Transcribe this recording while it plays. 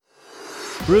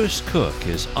Bruce Cook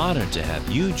is honored to have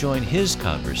you join his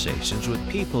conversations with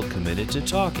people committed to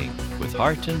talking, with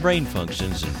heart and brain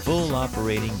functions in full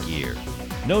operating gear.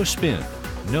 No spin,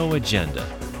 no agenda,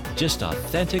 just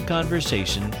authentic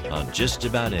conversation on just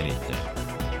about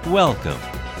anything. Welcome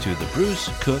to the Bruce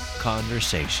Cook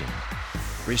Conversation.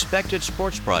 Respected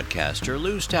sports broadcaster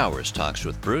Lou Stowers talks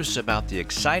with Bruce about the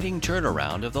exciting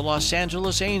turnaround of the Los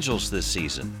Angeles Angels this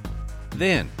season.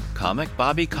 Then, comic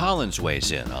Bobby Collins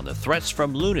weighs in on the threats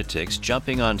from lunatics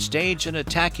jumping on stage and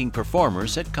attacking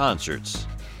performers at concerts.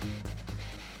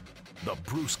 The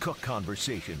Bruce Cook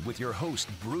Conversation with your host,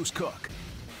 Bruce Cook.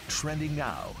 Trending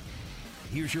now.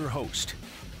 Here's your host,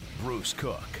 Bruce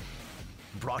Cook.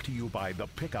 Brought to you by the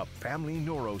Pickup Family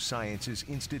Neurosciences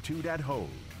Institute at Hoag.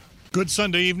 Good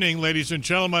Sunday evening, ladies and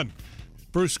gentlemen.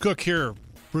 Bruce Cook here.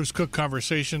 Bruce Cook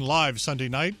Conversation live Sunday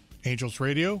night. Angels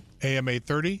Radio, AM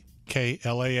 830,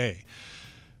 KLAA.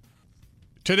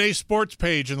 Today's sports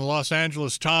page in the Los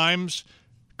Angeles Times,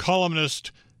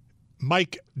 columnist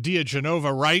Mike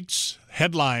Diagenova writes,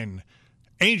 headline,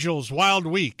 Angels Wild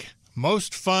Week,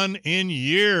 most fun in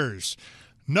years.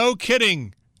 No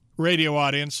kidding, radio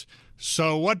audience.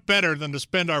 So what better than to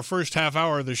spend our first half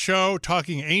hour of the show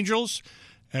talking Angels?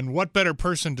 And what better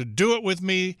person to do it with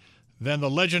me than the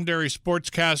legendary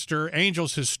sportscaster,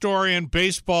 Angels historian,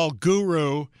 baseball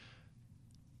guru.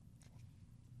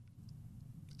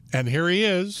 And here he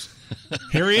is.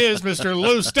 Here he is, Mr.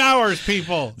 Lou Stowers,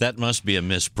 people. That must be a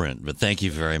misprint, but thank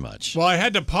you very much. Well, I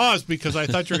had to pause because I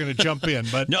thought you were going to jump in.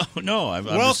 But No.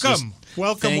 Welcome.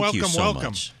 Thank you so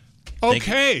much.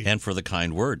 Okay. And for the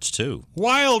kind words, too.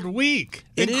 Wild week.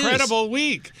 Incredible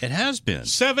week. It has been.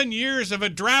 7 years of a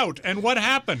drought. And what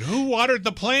happened? Who watered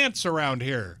the plants around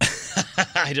here?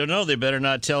 I don't know. They better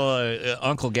not tell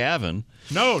Uncle Gavin.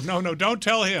 No, don't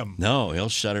tell him. No, he'll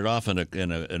shut it off in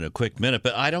a quick minute.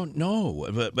 But I don't know.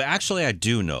 But actually, I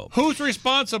do know. Who's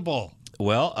responsible?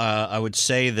 Well, I would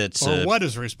say that... Or what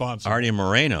is responsible? Artie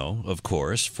Moreno, of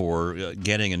course, for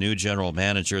getting a new general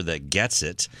manager that gets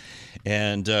it.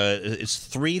 And it's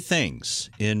three things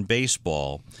in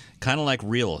baseball, kind of like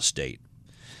real estate.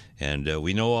 And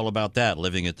we know all about that,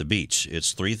 living at the beach.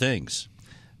 It's three things.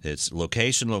 It's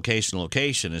location, location,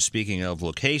 location. And speaking of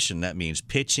location, that means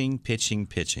pitching, pitching,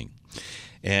 pitching.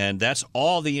 And that's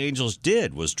all the Angels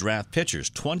did was draft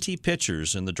pitchers, 20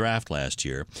 pitchers in the draft last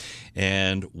year.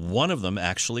 And one of them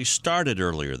actually started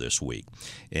earlier this week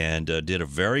and did a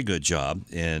very good job.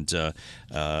 And it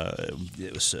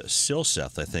was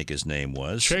Silseth, I think his name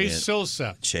was. Chase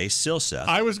Silseth.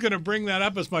 I was going to bring that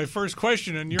up as my first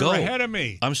question, and you're ahead of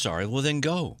me. I'm sorry. Well, then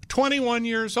go. 21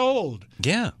 years old.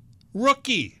 Yeah.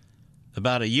 Rookie.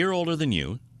 About a year older than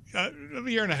you. A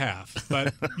year and a half.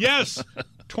 But yes.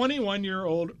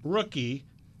 21-year-old rookie,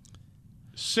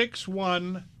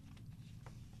 6'1".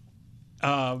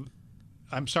 I'm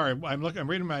sorry, I'm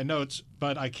reading my notes,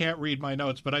 but I can't read my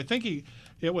notes. But I think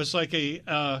it was like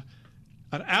an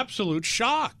absolute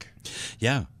shock.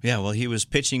 Yeah. Well, he was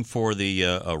pitching for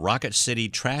the Rocket City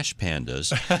Trash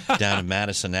Pandas down in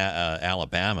Madison,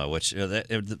 Alabama, which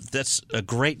that's a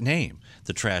great name.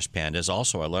 The Trash Pandas.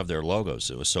 Also, I love their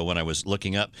logos. So when I was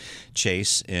looking up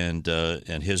Chase and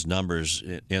his numbers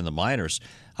in the minors,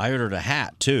 I ordered a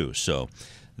hat too. So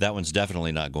that one's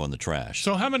definitely not going in the trash.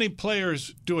 So how many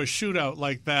players do a shootout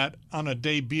like that on a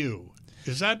debut?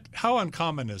 How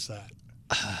uncommon is that?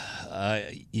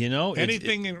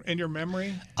 Anything in your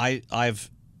memory?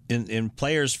 I've in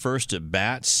players' first at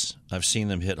bats, I've seen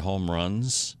them hit home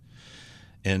runs,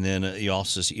 and then you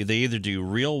also see they either do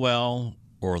real well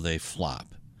or they flop,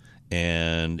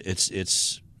 and it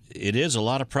is a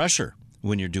lot of pressure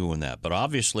when you're doing that. But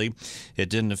obviously, it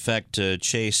didn't affect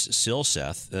Chase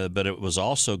Silseth, but it was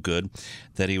also good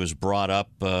that he was brought up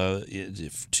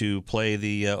to play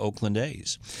the Oakland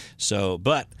A's. So,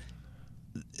 but.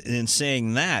 In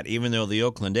saying that, even though the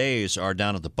Oakland A's are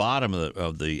down at the bottom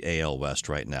of the AL West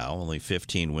right now, only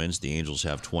 15 wins, the Angels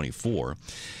have 24,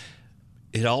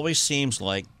 it always seems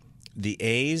like the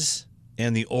A's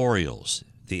and the Orioles,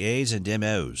 the A's and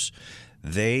Demos,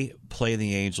 they play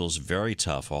the Angels very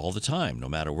tough all the time, no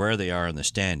matter where they are in the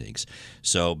standings.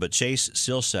 So, but Chase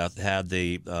Silseth had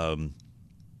the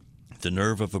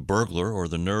nerve of a burglar, or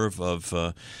the nerve of,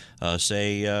 the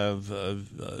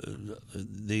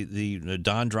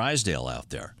Don Drysdale out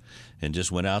there, and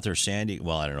just went out there.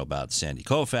 Well, I don't know about Sandy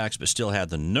Koufax, but still had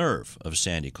the nerve of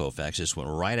Sandy Koufax. Just went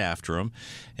right after him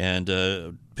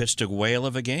and pitched a whale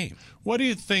of a game. What do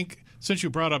you think, since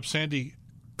you brought up Sandy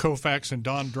Koufax and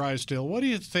Don Drysdale, what do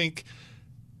you think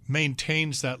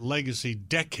maintains that legacy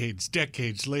decades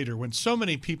later when so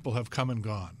many people have come and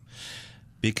gone?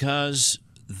 Because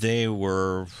They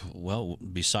were, well,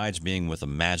 besides being with a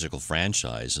magical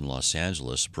franchise in Los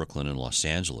Angeles, Brooklyn and Los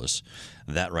Angeles,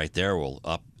 that right there will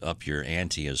up your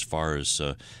ante as far as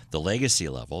the legacy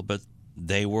level. But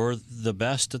they were the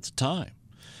best at the time.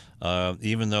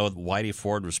 Even though Whitey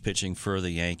Ford was pitching for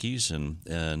the Yankees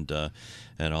and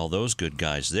all those good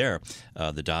guys there,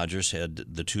 the Dodgers had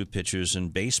the two pitchers in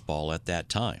baseball at that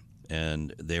time.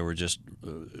 And they were just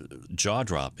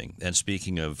jaw-dropping. And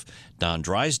speaking of Don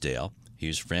Drysdale,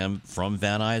 he's from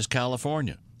Van Nuys,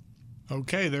 California.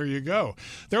 Okay, there you go.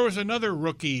 There was another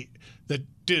rookie that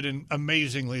did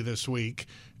amazingly this week.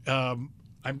 I'm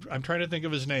trying to think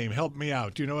of his name. Help me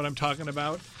out. Do you know what I'm talking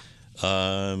about?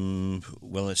 Well,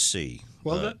 let's see.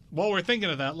 Well, while we're thinking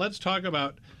of that, let's talk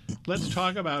about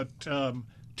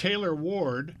Taylor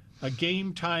Ward, a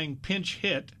game-tying pinch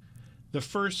hit, the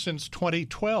first since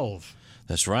 2012.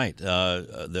 That's right.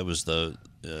 There was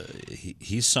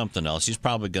he's something else. He's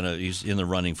probably he's in the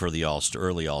running for the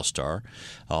early All-Star.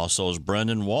 Also is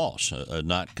Brendan Walsh,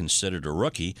 not considered a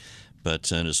rookie,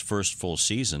 but in his first full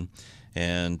season.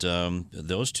 And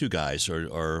those two guys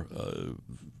are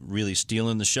really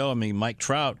stealing the show. I mean, Mike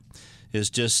Trout is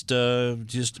just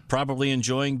probably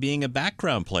enjoying being a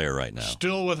background player right now.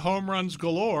 Still with home runs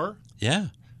galore. Yeah.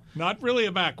 Not really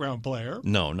a background player.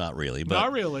 No, not really. But,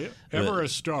 not really. Ever a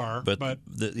star. But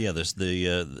there's there's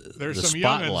the some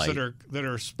spotlight. youngins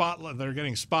that are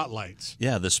getting spotlights.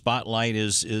 Yeah, the spotlight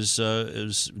is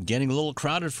getting a little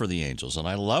crowded for the Angels, and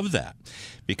I love that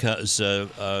because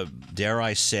dare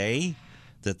I say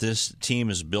that this team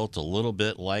is built a little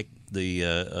bit like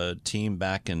the team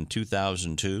back in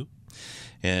 2002,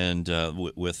 and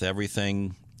with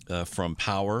everything from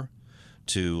power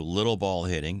to little ball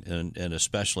hitting, and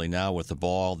especially now with the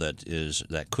ball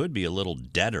that could be a little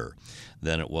deader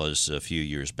than it was a few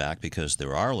years back because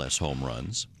there are less home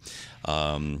runs.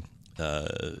 And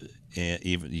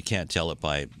even you can't tell it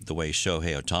by the way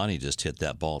Shohei Ohtani just hit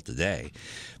that ball today.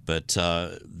 But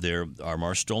there are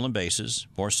more stolen bases,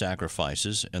 more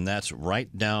sacrifices, and that's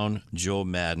right down Joe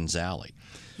Madden's alley.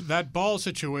 That ball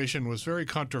situation was very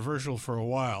controversial for a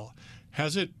while.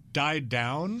 Has it died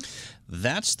down?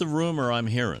 That's the rumor I'm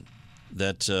hearing.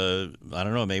 That I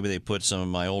don't know. Maybe they put some of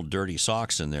my old dirty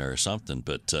socks in there or something.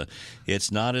 But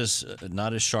it's not as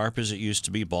sharp as it used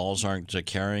to be. Balls aren't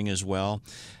carrying as well,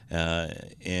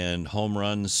 and home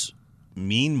runs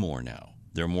mean more now.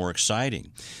 They're more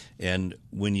exciting. And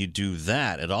when you do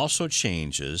that, it also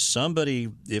changes. Somebody,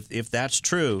 if that's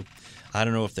true, I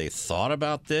don't know if they thought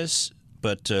about this,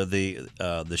 but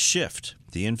the shift,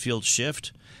 the infield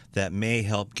shift, that may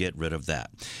help get rid of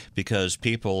that because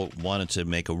people wanted to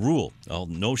make a rule. Oh,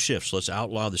 no shifts. Let's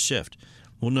outlaw the shift.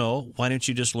 Well, no. Why don't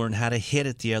you just learn how to hit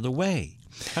it the other way?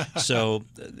 So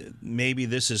maybe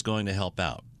this is going to help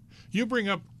out. You bring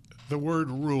up the word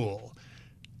rule.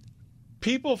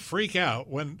 People freak out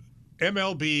when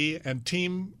MLB and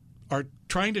team are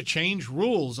trying to change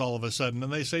rules all of a sudden,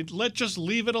 and they say, let's just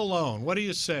leave it alone. What do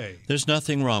you say? There's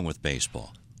nothing wrong with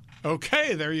baseball.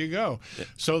 Okay, there you go.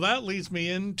 So that leads me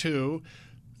into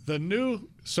the new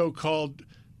so-called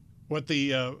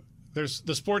the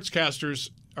sportscasters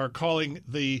are calling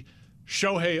the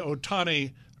Shohei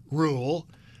Ohtani rule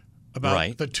about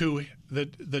right.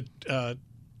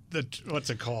 What's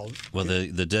it called? Well,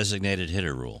 the designated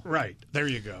hitter rule. Right. There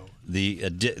you go.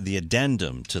 The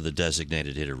addendum to the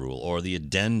designated hitter rule, or the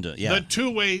addendum. Yeah. The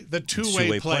two-way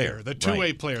player. The two-way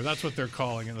right. player. That's what they're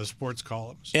calling in the sports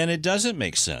columns. And it doesn't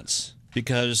make sense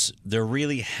because there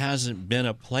really hasn't been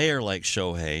a player like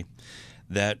Shohei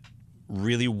that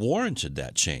really warranted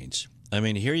that change. I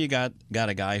mean, here you got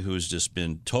a guy who's just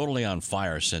been totally on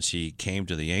fire since he came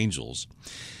to the Angels,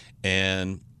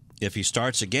 and if he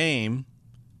starts a game.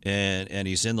 And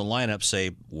he's in the lineup,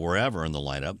 say, wherever in the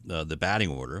lineup, the batting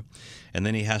order, and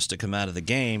then he has to come out of the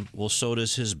game, well, so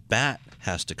does his bat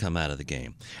has to come out of the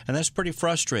game. And that's pretty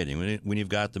frustrating when you've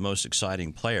got the most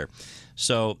exciting player.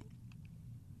 So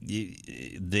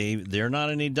they're not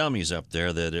any dummies up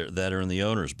there that are in the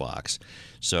owner's box.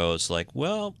 So it's like,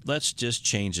 well, let's just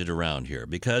change it around here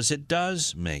because it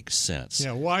does make sense.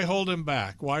 Yeah, why hold him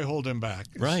back? Why hold him back?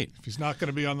 Right. If he's not going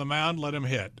to be on the mound, let him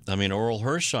hit. I mean, Oral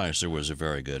Hershiser was a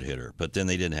very good hitter, but then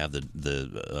they didn't have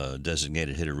the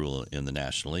designated hitter rule in the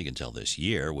National League until this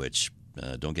year, which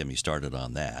don't get me started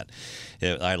on that.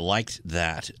 I liked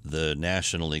that the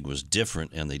National League was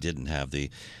different and they didn't have the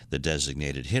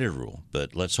designated hitter rule.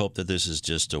 But let's hope that this is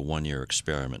just a one-year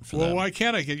experiment for them. Well, why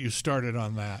can't I get you started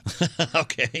on that?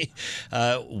 Okay.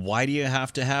 Why do you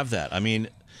have to have that? I mean,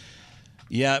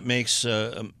 yeah, it makes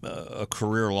a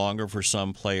career longer for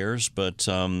some players, but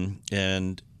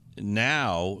and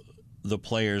now the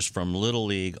players from Little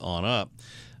League on up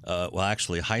well,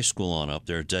 actually, high school on up,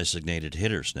 they're designated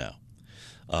hitters now.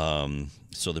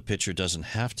 So the pitcher doesn't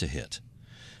have to hit.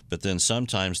 But then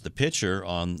sometimes the pitcher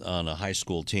on a high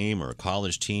school team or a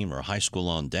college team or high school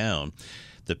on down,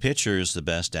 the pitcher is the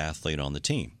best athlete on the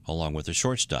team, along with the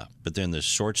shortstop. But then the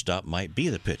shortstop might be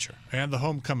the pitcher. And the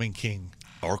homecoming king.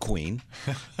 Or queen,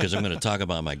 because I'm going to talk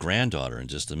about my granddaughter in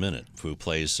just a minute,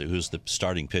 who's the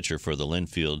starting pitcher for the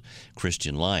Linfield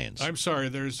Christian Lions. I'm sorry,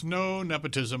 there's no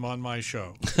nepotism on my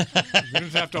show. You're going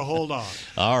to have to hold on.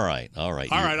 All right. All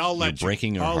right, I'll let you.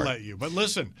 Breaking your heart. I'll let you. But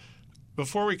listen,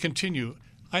 before we continue,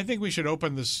 I think we should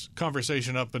open this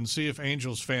conversation up and see if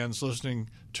Angels fans listening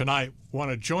tonight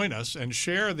want to join us and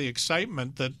share the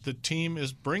excitement that the team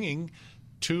is bringing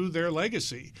to their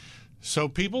legacy. So,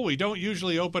 people, we don't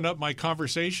usually open up my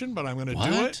conversation, but I'm going to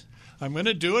do it. I'm going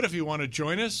to do it if you want to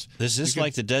join us. Is this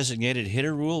like the designated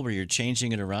hitter rule where you're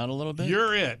changing it around a little bit?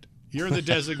 You're it. You're the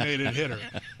designated hitter.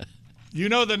 You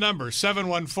know the number,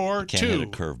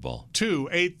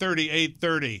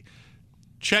 714-2-830-830.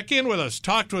 Check in with us.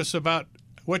 Talk to us about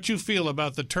what you feel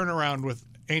about the turnaround with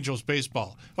Angels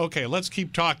baseball. Okay, let's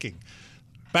keep talking.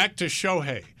 Back to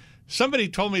Shohei. Somebody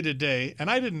told me today, and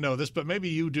I didn't know this, but maybe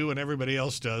you do and everybody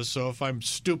else does, so if I'm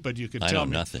stupid, you could tell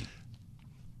me. I know nothing.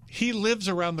 He lives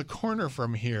around the corner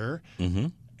from here,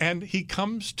 and he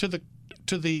comes to the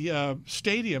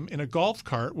stadium in a golf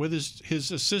cart with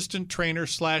his assistant trainer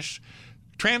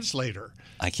 / translator.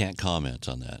 I can't comment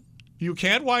on that. You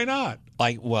can't? Why not?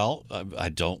 I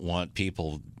don't want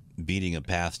people beating a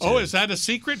path to... Oh, is that a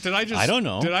secret? I don't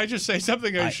know. Did I just say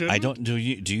something I shouldn't? I don't. Do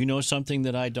you know something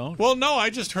that I don't? Well, no, I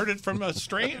just heard it from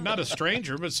not a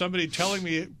stranger, but somebody telling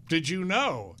me, did you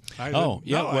know? I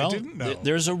didn't know.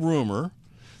 There's a rumor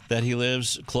that he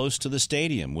lives close to the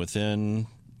stadium, within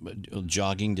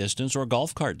jogging distance or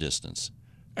golf cart distance.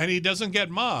 And he doesn't get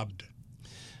mobbed.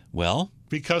 Well...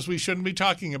 Because we shouldn't be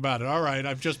talking about it. All right,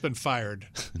 I've just been fired.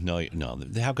 No.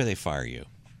 How could they fire you?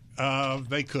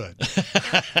 They could.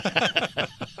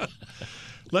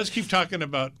 Let's keep talking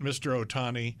about Mr.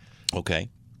 Ohtani. Okay.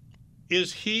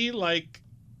 Is he like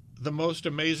the most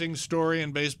amazing story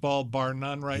in baseball, bar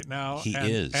none, right now? He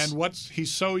is. And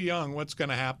he's so young. What's going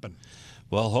to happen?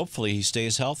 Well, hopefully he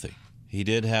stays healthy. He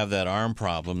did have that arm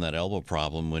problem, that elbow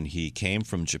problem when he came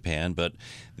from Japan, but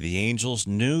the Angels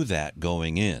knew that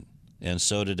going in, and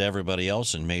so did everybody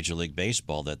else in Major League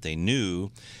Baseball, that they knew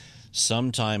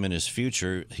sometime in his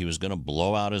future he was going to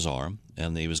blow out his arm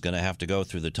and he was going to have to go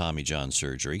through the Tommy John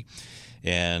surgery.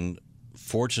 And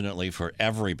fortunately for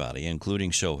everybody,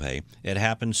 including Shohei, it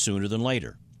happened sooner than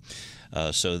later,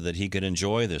 so that he could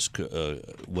enjoy this,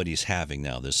 what he's having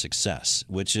now, this success,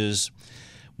 which is,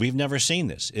 we've never seen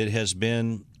this. It has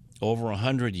been over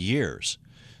 100 years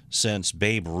since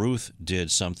Babe Ruth did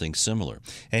something similar,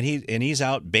 and he's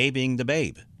out babying the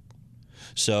babe.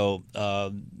 So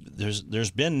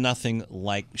there's been nothing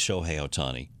like Shohei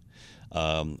Ohtani.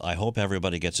 I hope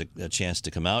everybody gets a chance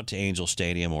to come out to Angel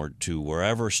Stadium or to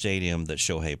wherever stadium that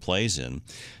Shohei plays in,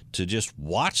 to just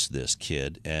watch this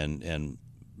kid and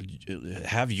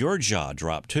have your jaw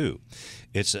drop too.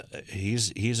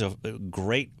 He's a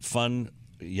great, fun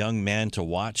young man to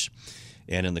watch,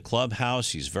 and in the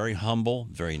clubhouse he's very humble,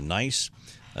 very nice.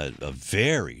 A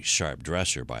very sharp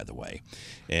dresser, by the way.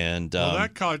 And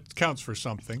that counts for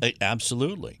something.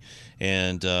 Absolutely.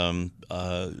 And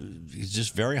he's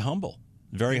just very humble.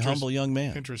 Very humble young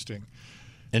man. Interesting.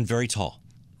 And very tall.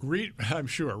 I'm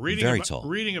sure. Tall.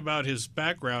 Reading about his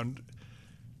background,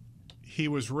 he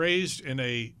was raised in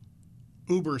a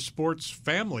uber sports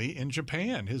family in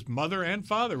Japan. His mother and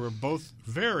father were both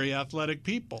very athletic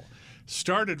people.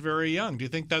 Started very young. Do you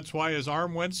think that's why his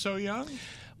arm went so young?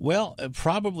 Well,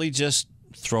 probably just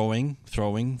throwing.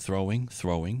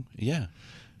 Yeah,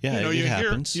 it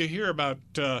happens. You hear about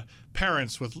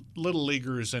parents with little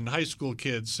leaguers and high school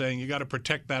kids saying, you got to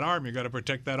protect that arm,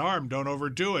 don't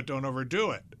overdo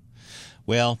it.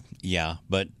 Well, yeah,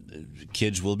 but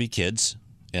kids will be kids,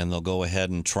 and they'll go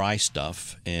ahead and try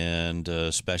stuff, and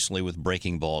especially with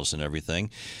breaking balls and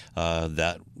everything,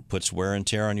 that puts wear and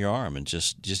tear on your arm, and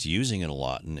just using it a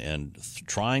lot and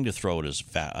trying to throw it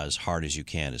as hard as you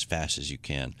can, as fast as you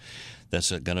can.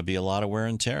 That's going to be a lot of wear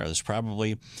and tear. There's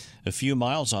probably a few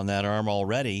miles on that arm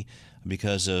already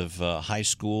because of high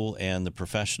school and the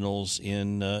professionals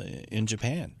in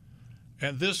Japan.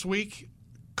 And this week,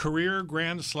 career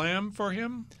Grand Slam for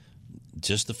him?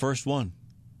 Just the first one.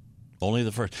 Only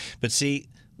the first. But see,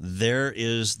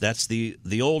 that's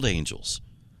the old Angels,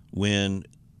 when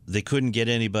they couldn't get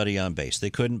anybody on base. They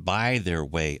couldn't buy their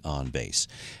way on base.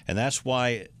 And that's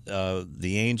why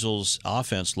the Angels'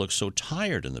 offense looked so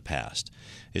tired in the past,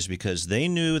 is because they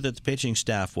knew that the pitching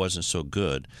staff wasn't so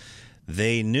good.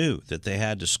 they knew that they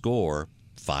had to score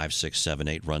 5, 6, 7,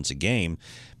 8 runs a game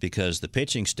because the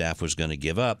pitching staff was going to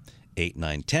give up 8,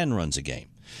 9, 10 runs a game.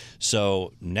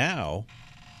 So now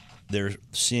they're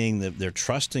seeing that they're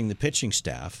trusting the pitching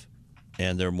staff,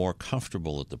 and they're more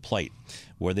comfortable at the plate,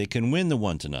 where they can win the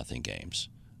 1-0 games,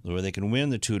 where they can win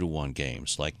the 2-1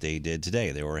 games like they did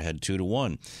today. They were ahead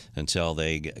 2-1 until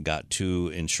they got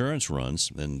 2 insurance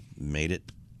runs and made it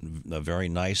a very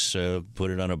nice, put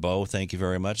it on a bow, thank you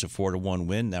very much, a 4-1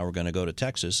 win. Now we're going to go to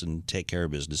Texas and take care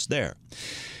of business there.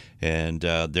 And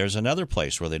there's another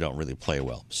place where they don't really play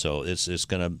well. So this is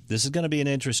going to be an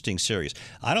interesting series.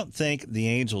 I don't think the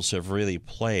Angels have really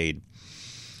played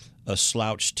a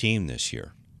slouch team this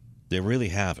year. They really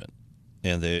haven't.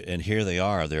 And here they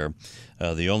are. They're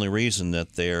the only reason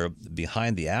that they're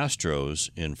behind the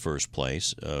Astros in first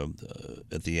place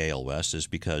at the AL West is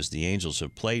because the Angels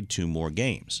have played 2 more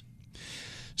games.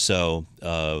 So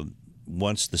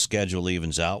once the schedule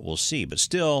evens out, we'll see. But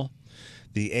still,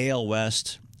 the AL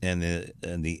West and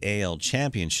the AL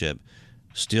Championship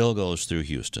still goes through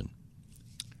Houston.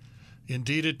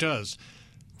 Indeed it does.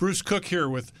 Bruce Cook here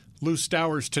with Lou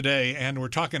Stowers today, and we're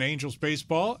talking Angels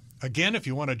baseball. Again, if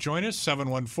you want to join us,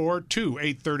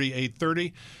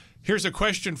 714-2-830-830. Here's a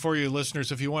question for you,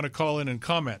 listeners, if you want to call in and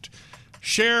comment.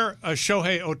 Share a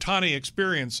Shohei Ohtani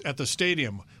experience at the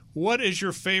stadium. What is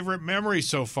your favorite memory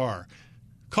so far?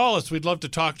 Call us. We'd love to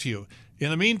talk to you.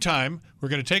 In the meantime, we're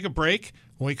going to take a break.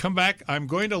 When we come back, I'm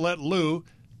going to let Lou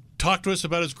talk to us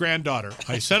about his granddaughter.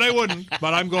 I said I wouldn't,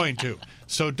 but I'm going to.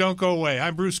 So don't go away.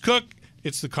 I'm Bruce Cook.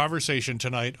 It's The Conversation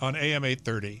tonight on AM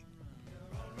 830.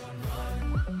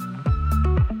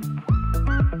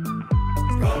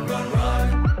 Run, run,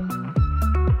 run.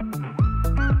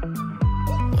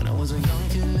 When I was a young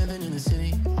kid living in the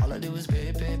city, all I did was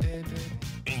pay.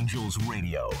 Angels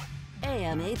Radio.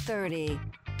 AM 830.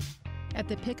 At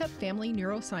the Pickup Family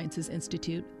Neurosciences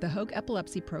Institute, the Hoag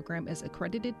Epilepsy Program is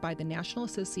accredited by the National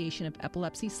Association of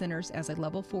Epilepsy Centers as a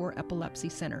Level 4 epilepsy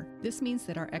center. This means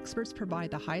that our experts provide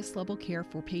the highest level care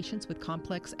for patients with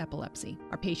complex epilepsy.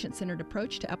 Our patient-centered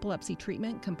approach to epilepsy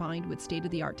treatment, combined with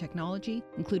state-of-the-art technology,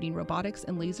 including robotics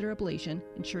and laser ablation,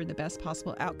 ensure the best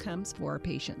possible outcomes for our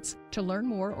patients. To learn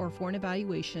more or for an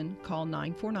evaluation, call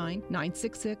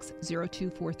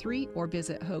 949-966-0243 or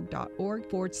visit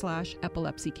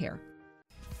hoag.org/epilepsy care.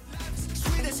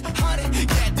 Sweetest honey,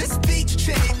 yeah, this beach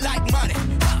treated like money.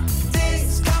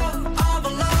 Things go all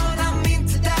alone, I'm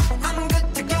into that, I'm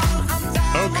good to go.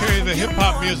 Okay, the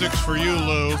hip-hop music's for you,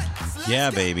 Lou.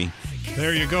 Yeah, baby.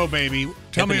 There you go, baby.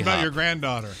 Tell me about Hippity-hop. your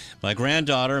granddaughter. My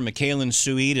granddaughter, Michaelin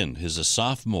Sue Eden, is a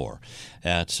sophomore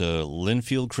at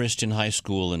Linfield Christian High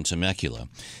School in Temecula,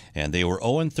 and they were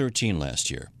 0-13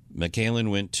 last year.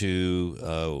 Michaelin went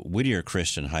to Whittier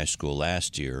Christian High School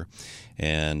last year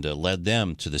and led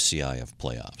them to the CIF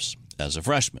playoffs as a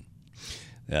freshman,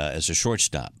 as a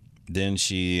shortstop. Then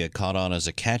she caught on as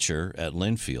a catcher at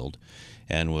Linfield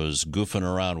and was goofing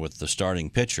around with the starting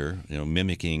pitcher,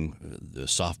 mimicking the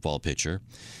softball pitcher.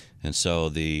 And so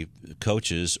the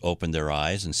coaches opened their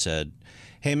eyes and said,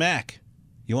 "Hey, Mac,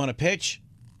 you want to pitch?"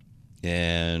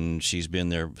 And she's been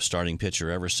their starting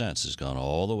pitcher ever since. Has gone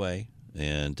all the way.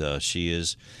 And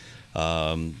she's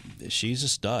a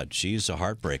stud. She's a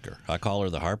heartbreaker. I call her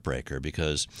the heartbreaker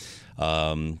because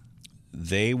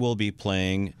they will be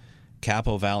playing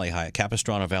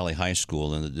Capistrano Valley High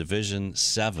School in the Division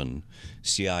 7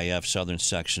 CIF Southern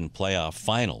Section playoff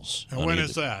finals. And when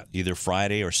is that? Either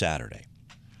Friday or Saturday.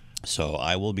 So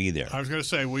I will be there. I was going to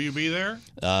say, will you be there?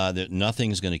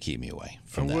 Nothing's going to keep me away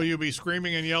from that. Will you be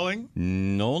screaming and yelling?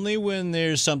 Only when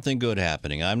there's something good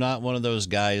happening. I'm not one of those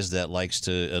guys that likes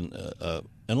to,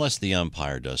 unless the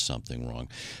umpire does something wrong.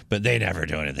 But they never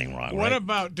do anything wrong, What right?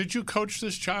 about, did you coach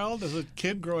this child as a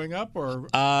kid growing up? Or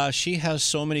She has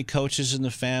so many coaches in the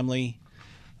family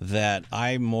that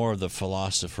I'm more of the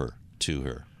philosopher to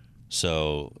her.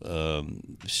 So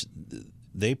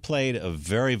they played a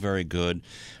very, very good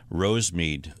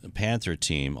Rosemead Panther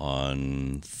team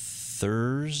on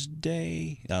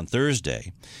Thursday,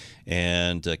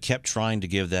 and kept trying to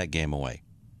give that game away.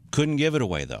 Couldn't give it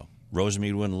away, though.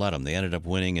 Rosemead wouldn't let them. They ended up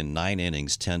winning in 9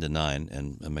 innings, 10-9,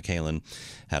 and Michaelin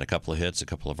had a couple of hits, a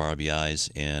couple of RBIs,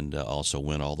 and also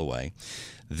went all the way.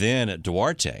 Then at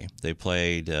Duarte, they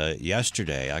played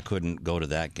yesterday. I couldn't go to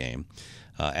that game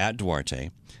at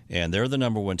Duarte, and they're the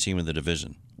number 1 team in the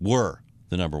division. Were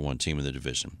the number 1 team in the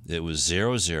division. It was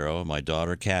 0-0. My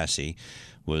daughter, Cassie,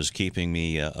 was keeping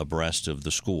me abreast of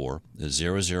the score.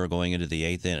 0-0 going into the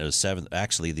 8th inning,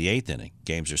 the 8th inning.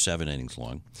 Games are 7 innings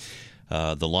long.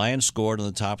 The Lions scored on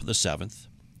the top of the 7th.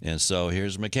 And so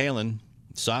here's Michaelin,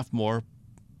 sophomore.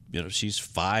 She's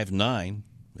 5'9",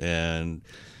 and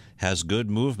has good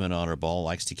movement on her ball,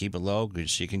 likes to keep it low because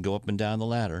she can go up and down the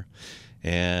ladder.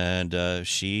 And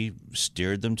she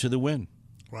steered them to the win.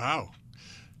 Wow.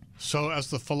 So as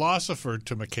the philosopher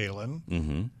to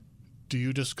McKaylin, do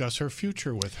you discuss her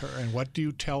future with her, and what do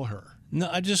you tell her? No,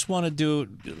 I just want to do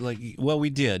we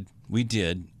did,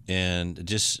 and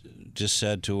just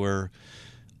said to her,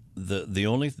 the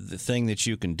only thing that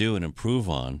you can do and improve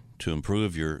on to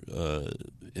improve your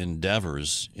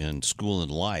endeavors in school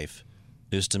and life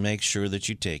is to make sure that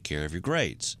you take care of your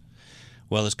grades.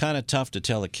 Well, it's kind of tough to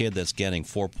tell a kid that's getting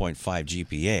 4.5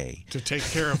 GPA to take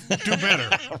care of, do better.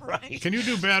 Right. Can you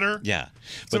do better? Yeah.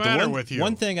 What's the matter with you?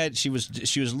 One thing she was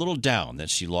a little down that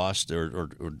she lost or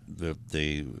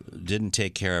they didn't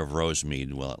take care of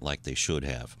Rosemead like they should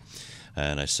have.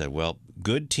 And I said, well,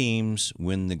 good teams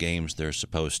win the games they're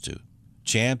supposed to.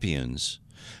 Champions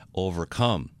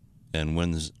overcome and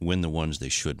win the ones they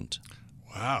shouldn't.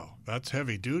 Wow, that's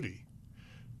heavy duty.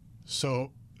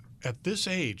 So at this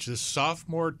age, this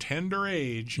sophomore tender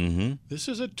age, this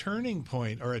is a turning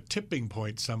point or a tipping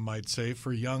point, some might say,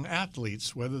 for young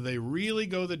athletes, whether they really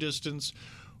go the distance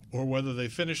or whether they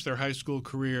finish their high school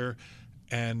career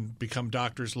and become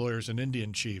doctors, lawyers, and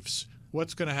Indian chiefs.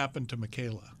 What's going to happen to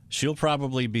Michaela? She'll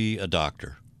probably be a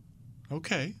doctor.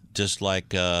 Okay. Just like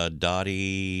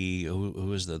Dottie,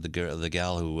 who is the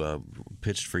gal who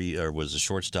pitched for or was a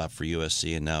shortstop for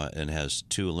USC and has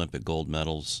 2 Olympic gold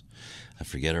medals. I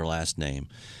forget her last name,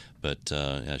 but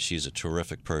she's a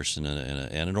terrific person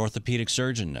and an orthopedic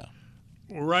surgeon now.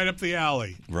 Right up the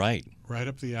alley. Right. Right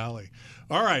up the alley.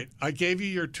 All right. I gave you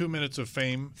your 2 minutes of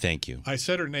fame. Thank you. I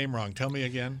said her name wrong. Tell me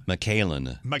again.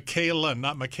 McKaylin. McKaylin,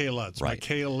 not Michaela. It's right.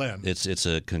 McKaylin. It's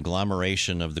a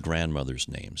conglomeration of the grandmothers'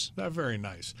 names. Very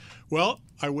nice. Well,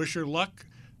 I wish her luck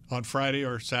on Friday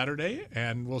or Saturday,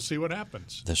 and we'll see what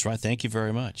happens. That's right. Thank you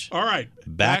very much. All right.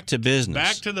 Back to business.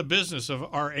 Back to the business of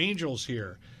our Angels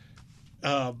here.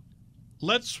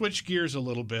 Let's switch gears a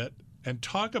little bit and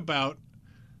talk about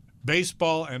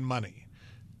baseball and money.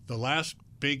 The last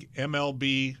big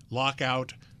MLB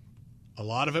lockout, a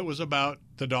lot of it was about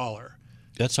the dollar.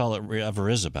 That's all it ever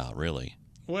is about, really.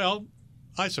 Well,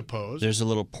 I suppose. There's a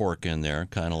little pork in there,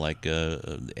 kind of like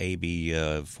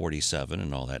AB 47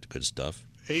 and all that good stuff.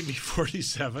 AB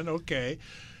 47, okay.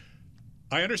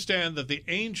 I understand that the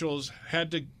Angels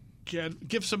had to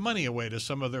give some money away to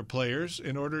some of their players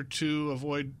in order to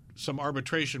avoid some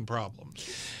arbitration problems.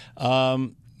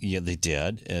 Yeah, they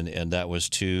did, and that was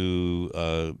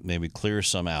to maybe clear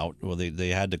some out. Well, they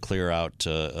had to clear out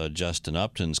Justin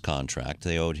Upton's contract.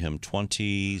 They owed him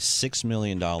 $26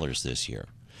 million this year.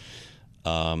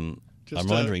 I'm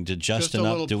wondering, did Justin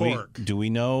Upton? Do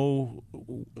we know?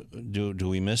 Do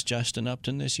we miss Justin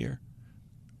Upton this year?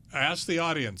 Ask the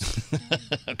audience.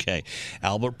 Okay,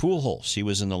 Albert Pujols. He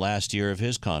was in the last year of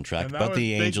his contract, but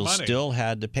the Angels still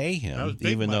had to pay him,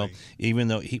 even though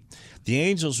the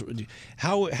Angels.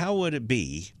 How would it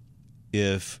be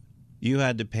if you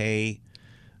had to pay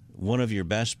one of your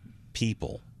best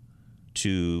people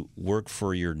to work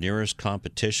for your nearest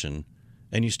competition,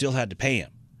 and you still had to pay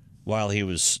him while he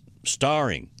was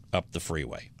starring up the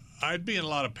freeway? I'd be in a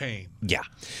lot of pain. Yeah.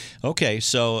 Okay,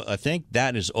 so I think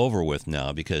that is over with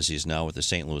now because he's now with the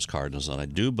St. Louis Cardinals, and I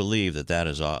do believe that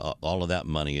is all of that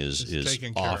money is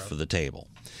off of the table.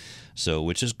 So,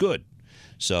 which is good.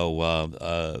 So,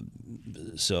 I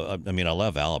mean, I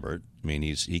love Albert. I mean,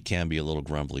 he can be a little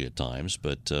grumbly at times,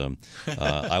 but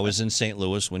I was in St.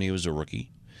 Louis when he was a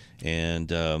rookie, and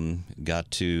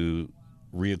got to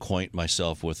reacquaint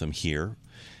myself with him here.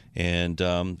 And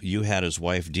you had his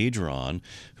wife Deidre on,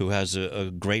 who has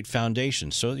a great foundation.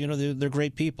 So, you know, they're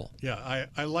great people. Yeah,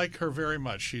 I like her very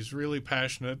much. She's really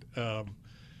passionate.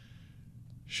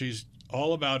 She's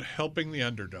all about helping the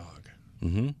underdog.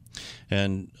 Mm-hmm.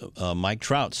 And Mike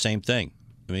Trout, same thing.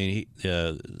 I mean,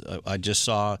 I just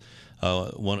saw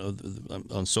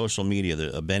on social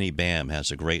media, Benny Bam has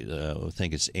a great, I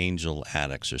think it's Angel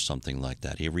Addicts or something like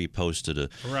that. He reposted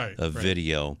a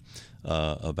video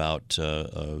about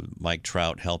Mike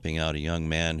Trout helping out a young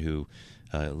man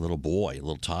a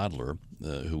little toddler,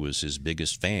 who was his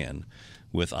biggest fan,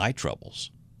 with eye troubles,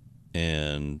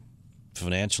 and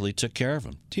financially took care of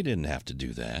him. He didn't have to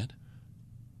do that,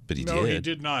 but he did. No, he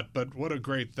did not, but what a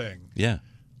great thing. Yeah.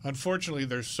 Unfortunately,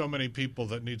 there's so many people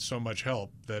that need so much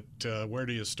help that where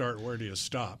do you start, where do you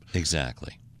stop?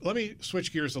 Exactly. Let me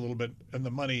switch gears a little bit in the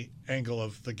money angle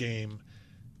of the game.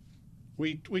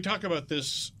 We talk about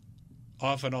this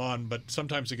off and on, but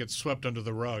sometimes it gets swept under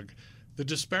the rug. The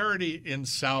disparity in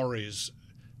salaries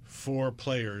for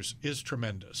players is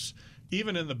tremendous,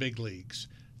 even in the big leagues.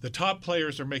 The top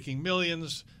players are making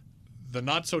millions. the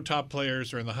not-so-top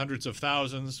players are in the hundreds of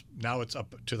thousands. Now it's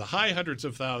up to the high hundreds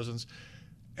of thousands.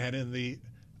 And in the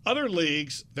other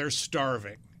leagues, they're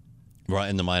starving. Right,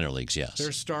 in the minor leagues, yes.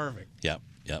 They're starving. Yep.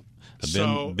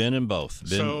 So- Been in both.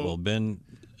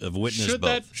 I've witnessed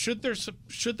both. Should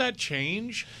that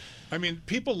change? I mean,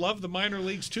 people love the minor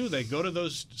leagues too. They go to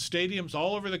those stadiums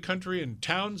all over the country and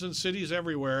towns and cities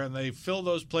everywhere, and they fill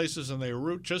those places and they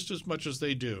root just as much as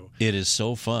they do. It is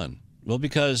so fun. Well,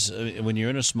 because when you're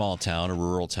in a small town, a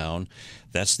rural town,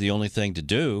 that's the only thing to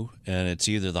do, and it's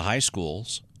either the high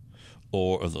schools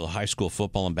or the high school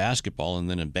football and basketball, and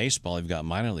then in baseball, you've got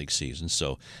minor league seasons.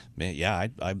 So, man, yeah,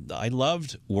 I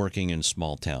loved working in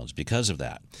small towns because of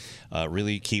that. It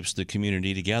really keeps the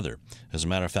community together. As a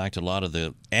matter of fact, a lot of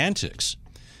the antics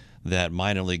that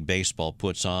minor league baseball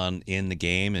puts on in the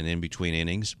game and in between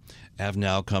innings have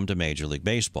now come to Major League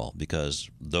Baseball because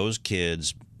those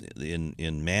kids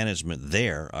in management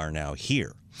there are now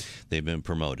here. They've been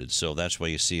promoted. So that's why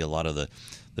you see a lot of the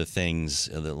things,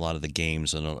 a lot of the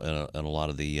games and a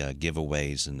lot of the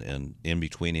giveaways and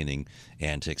in-between inning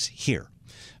antics here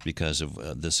because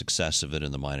of the success of it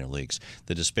in the minor leagues.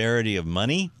 The disparity of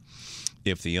money,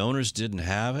 if the owners didn't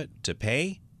have it to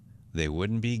pay, they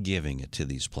wouldn't be giving it to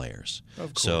these players.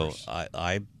 Of course. course. So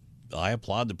I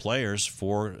applaud the players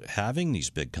for having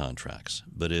these big contracts.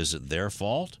 But is it their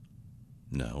fault?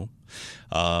 No.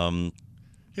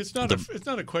 It's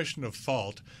not a question of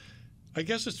fault. I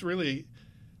guess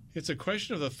it's a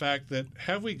question of the fact that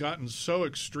have we gotten so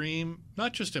extreme,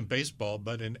 not just in baseball,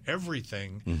 but in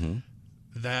everything,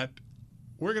 that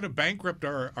we're going to bankrupt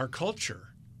our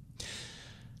culture.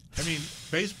 I mean,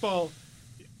 baseball,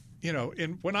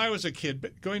 when I was a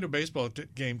kid, going to a baseball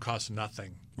game cost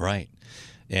nothing. Right.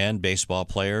 And baseball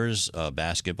players,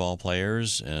 basketball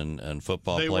players, and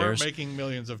football They players. weren't making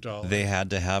millions of dollars. They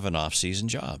had to have an off-season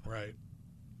job. Right.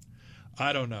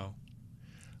 I don't know.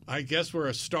 I guess we're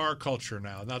a star culture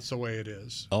now. That's the way it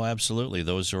is. Oh, absolutely.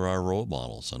 Those are our role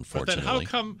models, But unfortunately. then how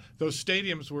come those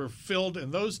stadiums were filled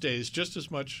in those days just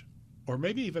as much, or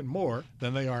maybe even more,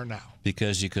 than they are now?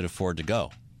 Because you could afford to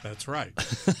go. That's right.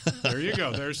 There you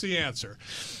go. There's the answer.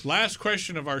 Last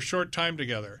question of our short time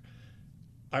together.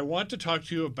 I want to talk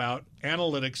to you about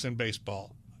analytics in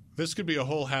baseball. This could be a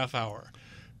whole half hour.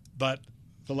 But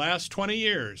the last 20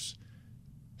 years,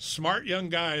 smart young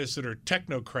guys that are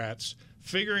technocrats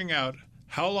figuring out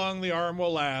how long the arm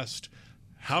will last,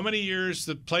 how many years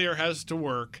the player has to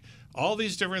work, all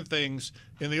these different things.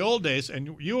 In the old days,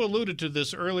 and you alluded to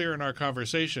this earlier in our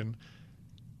conversation,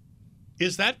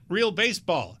 is that real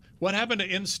baseball? What happened to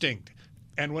instinct?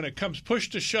 And when it comes push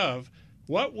to shove,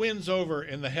 what wins over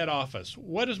in the head office?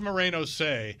 What does Moreno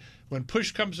say when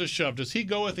push comes to shove? Does he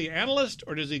go with the analyst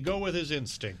or does he go with his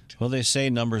instinct? Well, they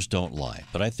say numbers don't lie,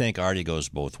 but I think Artie goes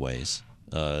both ways.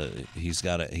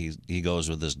 He goes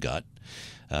with his gut,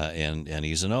 and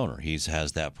he's an owner. He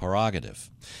has that prerogative.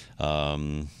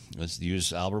 Let's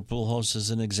use Albert Pujols as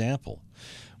an example.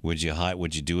 Would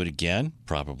you do it again?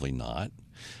 Probably not.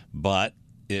 But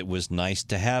it was nice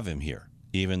to have him here,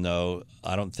 even though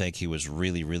I don't think he was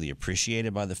really, really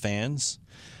appreciated by the fans.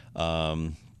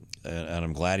 And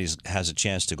I'm glad he has a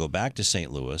chance to go back to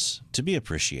St. Louis to be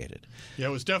appreciated. Yeah,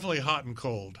 it was definitely hot and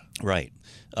cold. Right.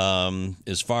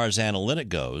 As far as analytic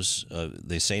goes,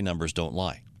 they say numbers don't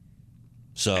lie.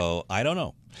 So I don't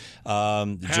know.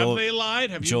 Have they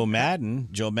lied? Joe Madden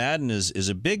is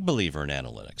a big believer in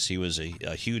analytics. He was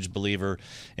a huge believer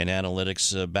in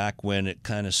analytics back when it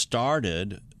kind of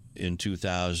started in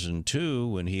 2002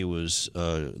 when he was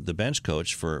the bench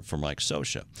coach for Mike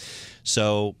Scioscia.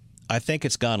 So I think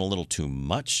it's gone a little too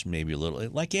much, maybe a little,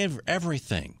 like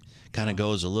everything kind of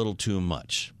goes a little too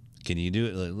much. Can you do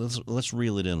it? Let's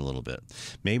reel it in a little bit.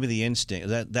 Maybe the instinct,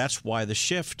 that's why the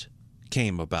shift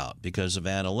came about, because of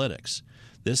analytics.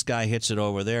 This guy hits it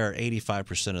over there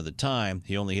 85% of the time.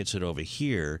 He only hits it over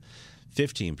here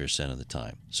 15% of the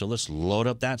time. So let's load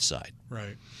up that side.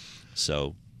 Right.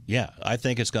 So, yeah, I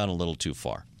think it's gone a little too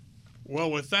far.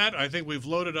 Well, with that, I think we've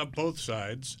loaded up both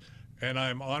sides, and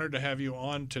I'm honored to have you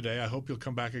on today. I hope you'll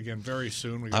come back again very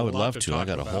soon. I would love to. I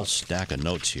got a whole stack of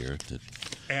notes here.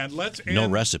 And let's end. No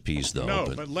recipes, though.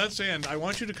 No, but let's end. I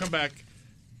want you to come back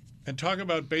and talk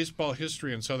about baseball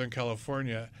history in Southern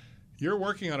California. You're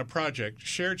working on a project.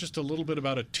 Share just a little bit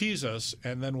about it. Tease us,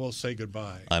 and then we'll say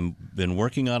goodbye. I've been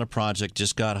working on a project.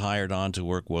 Just got hired on to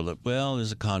work with it. Well,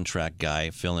 as a contract guy,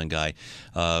 fill-in guy,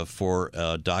 for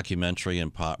a documentary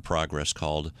in progress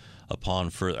called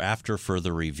After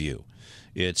Further Review.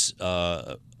 It's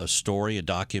a story, a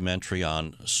documentary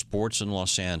on sports in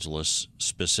Los Angeles,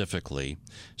 specifically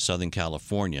Southern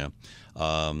California.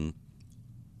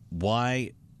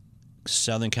 Why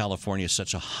Southern California is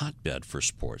such a hotbed for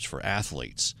sports, for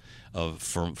athletes,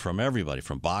 from everybody,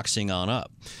 from boxing on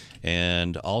up.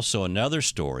 And also another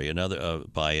story,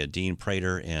 by Dean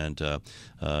Prater and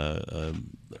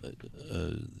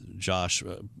Josh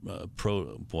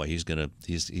boy, he's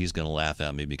gonna laugh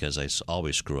at me because I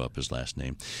always screw up his last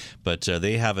name. But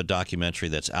they have a documentary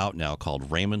that's out now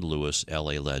called Raymond Lewis,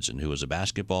 L.A. Legend, who was a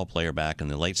basketball player back in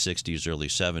the late 60s, early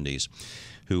 70s,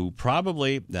 who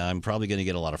I'm probably going to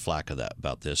get a lot of flack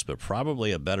about this, but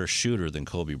probably a better shooter than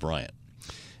Kobe Bryant,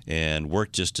 and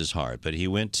worked just as hard. But he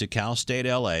went to Cal State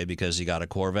L.A. because he got a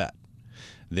Corvette.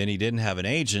 Then he didn't have an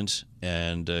agent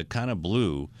and kind of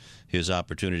blew his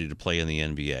opportunity to play in the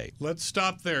NBA. Let's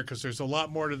stop there because there's a lot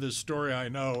more to this story, I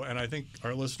know, and I think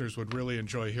our listeners would really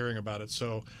enjoy hearing about it.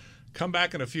 So come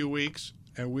back in a few weeks,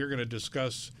 and we're going to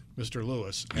discuss Mr.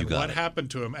 Lewis and what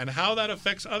happened to him and how that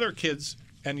affects other kids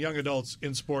and young adults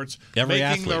in sports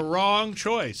making the wrong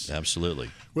choice.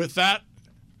 Absolutely. With that,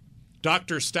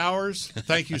 Dr. Stowers,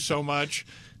 thank you so much.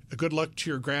 Good luck to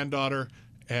your granddaughter,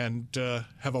 and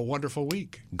have a wonderful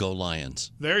week. Go Lions.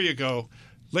 There you go.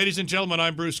 Ladies and gentlemen,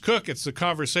 I'm Bruce Cook. It's The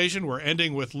Conversation. We're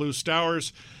ending with Lou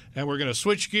Stowers, and we're going to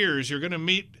switch gears. You're going to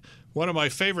meet one of my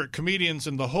favorite comedians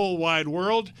in the whole wide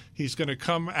world. He's going to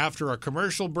come after a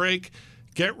commercial break.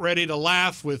 Get ready to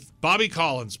laugh with Bobby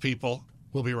Collins, people.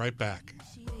 We'll be right back.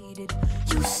 You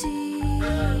see,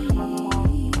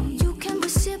 you can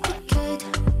reciprocate.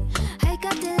 I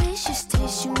got delicious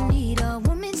taste. You need a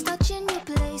woman's touch in your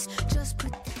place. Just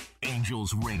put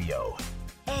Angels Radio.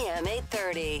 AM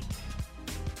 830.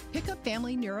 Pickup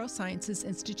Family Neurosciences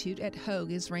Institute at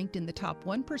Hoag is ranked in the top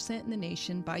 1% in the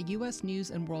nation by U.S.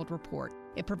 News & World Report.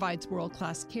 It provides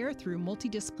world-class care through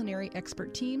multidisciplinary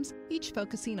expert teams, each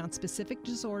focusing on specific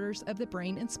disorders of the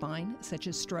brain and spine, such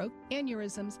as stroke,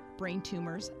 aneurysms, brain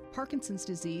tumors, Parkinson's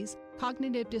disease,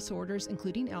 cognitive disorders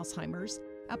including Alzheimer's,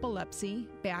 epilepsy,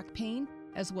 back pain,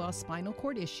 as well as spinal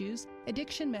cord issues,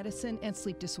 addiction medicine, and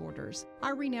sleep disorders.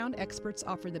 Our renowned experts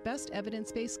offer the best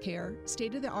evidence-based care,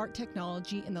 state-of-the-art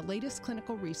technology, and the latest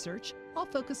clinical research, all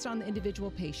focused on the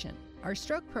individual patient. Our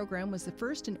stroke program was the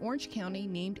first in Orange County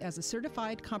named as a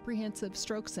certified comprehensive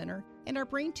stroke center, and our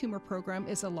brain tumor program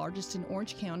is the largest in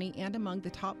Orange County and among the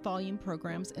top volume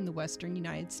programs in the western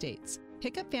United States.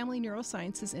 Pickup Family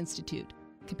Neurosciences Institute.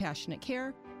 Compassionate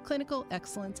care, clinical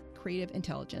excellence, creative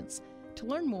intelligence. To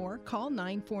learn more, call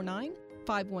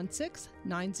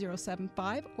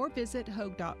 949-516-9075 or visit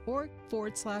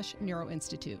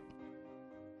hoag.org/neuroinstitute.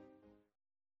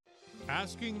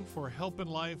 Asking for help in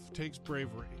life takes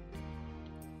bravery.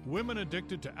 Women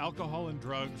addicted to alcohol and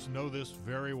drugs know this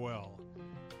very well.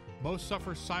 Most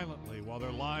suffer silently while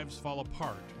their lives fall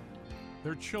apart,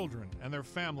 their children and their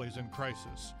families in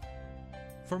crisis.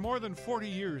 For more than 40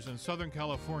 years in Southern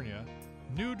California,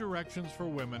 New Directions for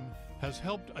Women has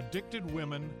helped addicted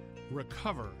women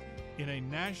recover in a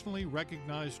nationally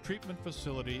recognized treatment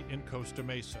facility in Costa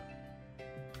Mesa.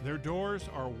 Their doors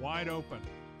are wide open.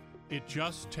 It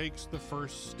just takes the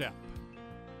first step.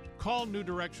 Call New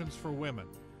Directions for Women.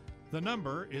 The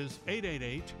number is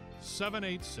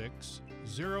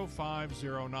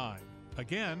 888-786-0509.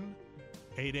 Again,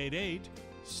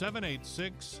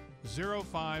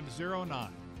 888-786-0509.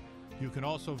 You can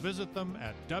also visit them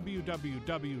at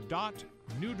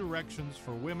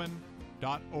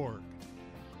www.newdirectionsforwomen.org.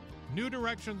 New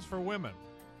Directions for Women.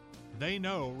 They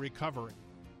know recovery.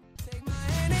 Take my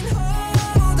hand and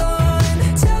hold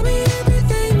on. Tell me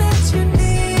everything that you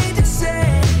need to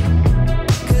say.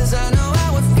 'Cause I know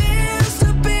how it feels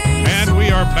to be. And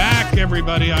we are back,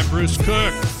 everybody. I'm Bruce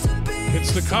Cook.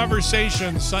 It's The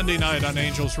Conversation, Sunday night on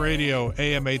Angels Radio,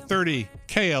 AM 830,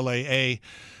 KLAA.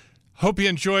 Hope you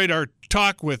enjoyed our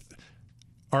talk with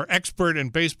our expert in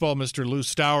baseball, Mr. Lou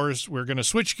Stowers. We're going to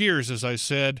switch gears, as I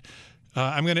said.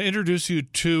 I'm going to introduce you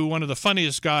to one of the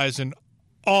funniest guys in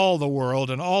all the world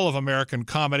and all of American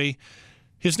comedy.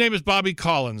 His name is Bobby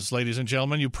Collins, ladies and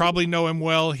gentlemen. You probably know him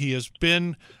well. He has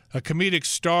been a comedic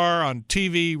star on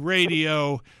TV,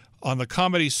 radio, on the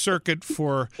comedy circuit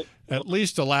for at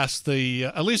least the last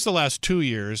 2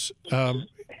 years.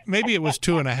 Maybe it was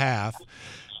 2.5.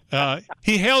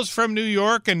 He hails from New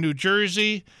York and New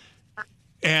Jersey,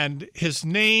 and his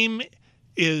name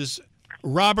is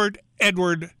Robert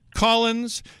Edward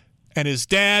Collins, and his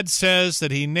dad says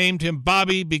that he named him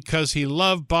Bobby because he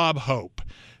loved Bob Hope.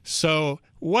 So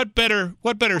what better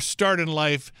start in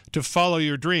life to follow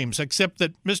your dreams, except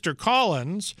that Mr.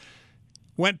 Collins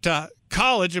went to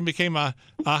college and became a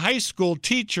high school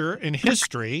teacher in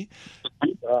history.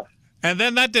 And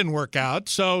then that didn't work out,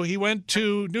 so he went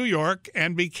to New York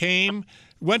and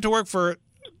went to work for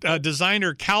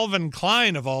designer Calvin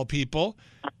Klein, of all people,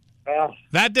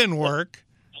 That didn't work.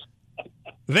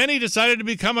 Then he decided to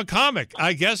become a comic.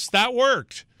 I guess that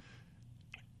worked.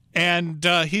 And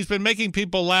he's been making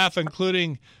people laugh,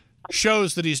 including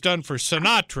shows that he's done for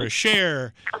Sinatra,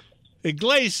 Cher,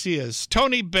 Iglesias,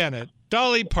 Tony Bennett,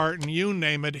 Dolly Parton, you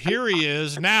name it. Here he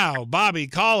is now. Bobby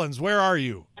Collins, where are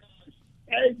you?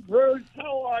 Hey, Bruce,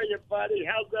 how are you, buddy?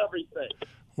 How's everything?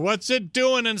 What's it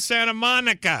doing in Santa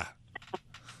Monica?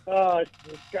 Oh,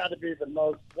 it's got to be the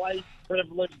most white,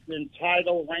 privileged,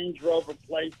 entitled Range Rover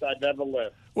place I've ever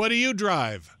lived. What do you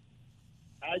drive?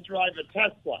 I drive a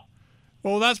Tesla.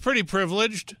 Well, that's pretty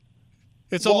privileged.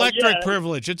 It's Well, electric yeah.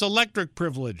 privilege. It's electric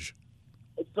privilege.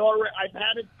 It's already. I've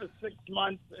had it for 6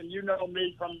 months, and you know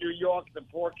me from New York, the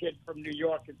poor kid from New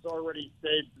York. It's already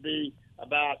saved me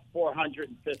about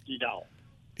 $450.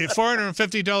 It's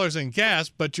 $450 in gas,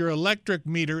 but your electric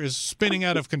meter is spinning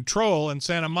out of control in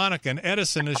Santa Monica, and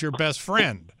Edison is your best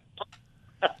friend.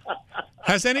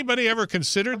 Has anybody ever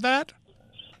considered that?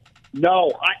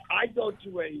 No, I go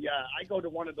to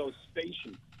one of those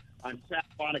stations on Santa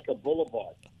Monica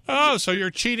Boulevard. Oh, so you're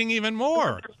cheating even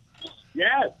more.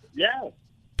 Yes.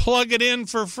 Plug it in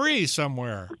for free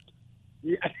somewhere.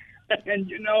 Yeah.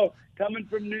 And, coming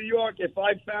from New York, if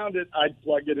I found it, I'd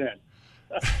plug it in.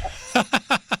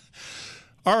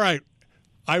 All right.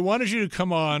 I wanted you to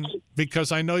come on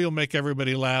because I know you'll make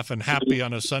everybody laugh and happy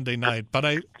on a Sunday night.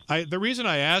 But the reason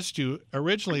I asked you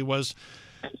originally was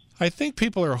I think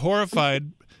people are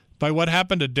horrified by what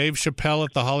happened to Dave Chappelle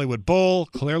at the Hollywood Bowl.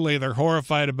 Clearly, they're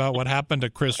horrified about what happened to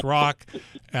Chris Rock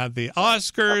at the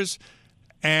Oscars.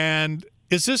 And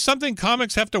is this something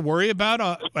comics have to worry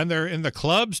about when they're in the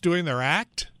clubs doing their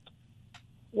act?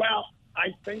 Well,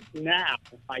 I think now,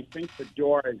 the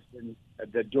door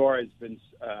has been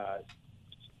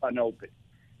spun open.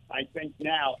 I think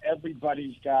now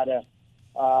everybody's got to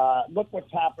look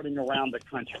what's happening around the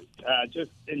country,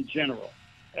 just in general.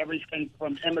 Everything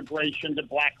from immigration to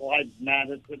Black Lives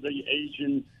Matter to the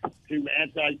Asian to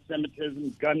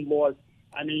anti-Semitism, gun laws.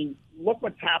 I mean, look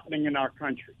what's happening in our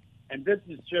country. And this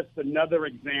is just another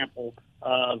example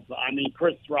of,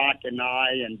 Chris Rock and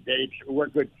I and Dave, we're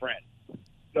good friends.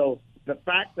 So the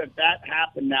fact that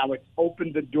happened now, it's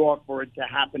opened the door for it to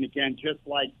happen again, just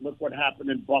like look what happened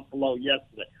in Buffalo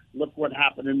yesterday. Look what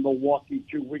happened in Milwaukee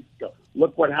 2 weeks ago.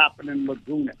 Look what happened in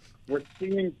Laguna. We're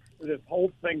seeing this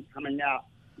whole thing coming out.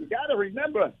 You got to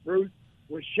remember, Bruce,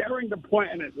 we're sharing the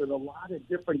planet with a lot of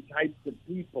different types of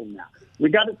people now. We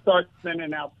got to start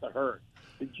sending out the herd.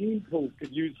 The gene pool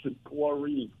could use some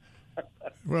chlorine.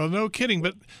 Well, no kidding.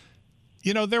 But,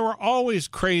 there were always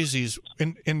crazies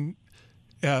in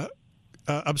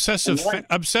obsessive,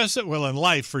 in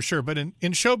life for sure, but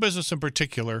in show business in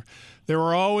particular, there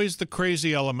were always the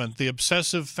crazy element, the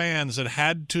obsessive fans that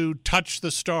had to touch the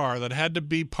star, that had to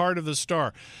be part of the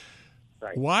star.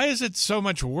 Right. Why is it so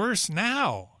much worse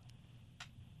now?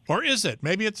 Or is it?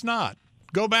 Maybe it's not.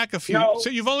 Go back a few. No. So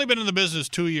you've only been in the business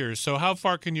 2 years, so how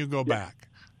far can you go back?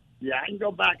 Yeah, I can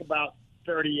go back about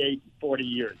 38, 40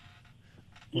 years.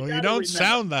 Well, you don't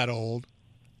sound that old.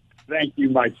 Thank you,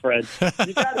 my friend.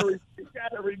 You got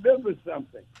to remember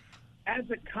something. As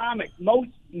a comic,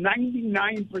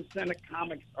 99% of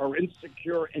comics are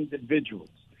insecure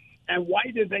individuals. And why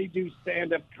do they do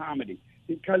stand-up comedy?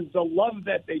 Because the love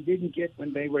that they didn't get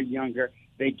when they were younger,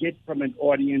 they get from an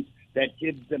audience that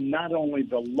gives them not only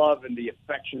the love and the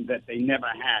affection that they never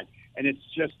had, and it's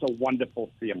just a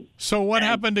wonderful feeling. So what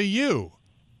happened to you?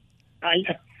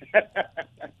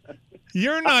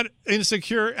 You're not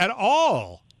insecure at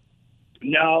all.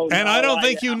 No. And I don't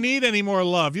think you need any more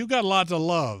love. You've got a lot to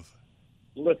love.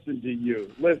 Listen to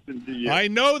you. I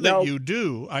know that you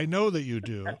do.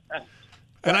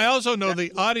 And I also know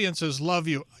the audiences love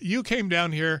you. You came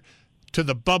down here to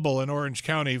the bubble in Orange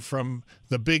County from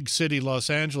the big city, Los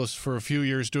Angeles, for a few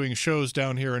years doing shows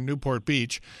down here in Newport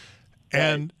Beach.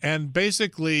 And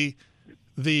basically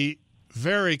the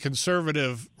very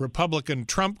conservative Republican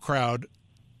Trump crowd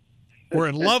were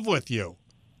in love with you.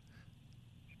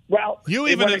 Well, you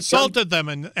even insulted them,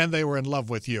 and they were in love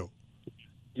with you.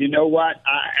 You know what?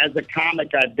 As a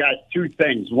comic, I've got two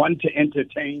things. One, to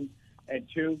entertain, and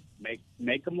two,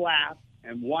 make them laugh.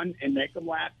 And make them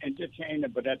laugh, entertain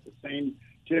them, but at the same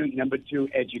time, number two,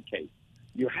 educate.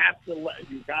 You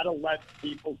got to let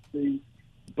people see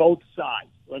both sides.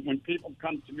 Like when people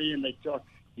come to me and they talk,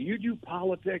 do you do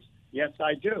politics? Yes,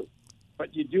 I do.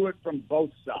 But you do it from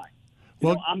both sides.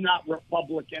 I'm not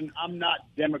Republican. I'm not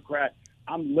Democrat.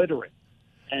 I'm literate.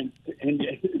 And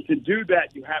to do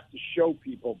that, you have to show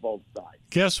people both sides.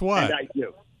 Guess what? And I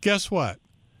do. Guess what?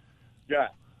 Yeah.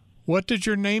 What did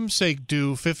your namesake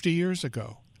do 50 years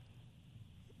ago?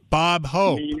 Bob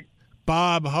Hope.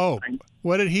 Bob Hope.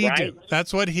 What did he Right. do?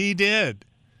 That's what he did.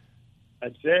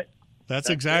 That's it. That's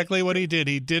exactly what he did.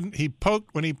 He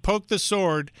poked the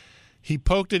sword, he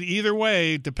poked it either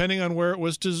way, depending on where it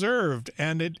was deserved,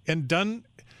 and done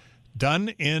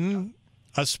in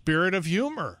a spirit of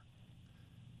humor.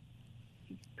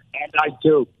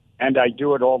 And I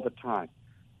do it all the time.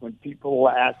 When people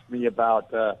ask me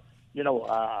about,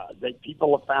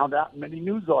 people have found out in many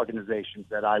news organizations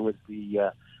that I was me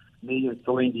and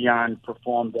Celine Dion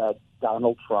performed at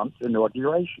Donald Trump's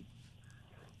inauguration.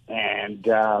 And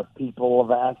people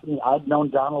have asked me, I've known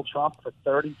Donald Trump for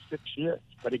 36 years.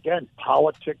 But again,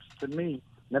 politics to me,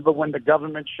 remember when the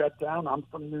government shut down? I'm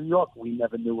from New York. We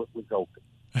never knew it was open.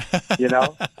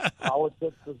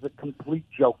 Politics was a complete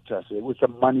joke to us. It was a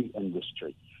money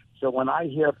industry. So when I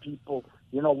hear people,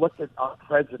 look at our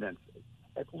presidents,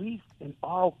 at least in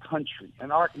our country,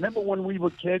 remember when we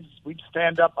were kids, we'd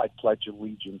stand up, I pledge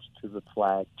allegiance to the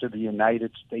flag, to the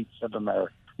United States of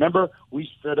America. Remember, we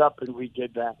stood up and we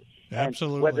did that.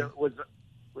 Absolutely. And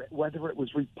whether it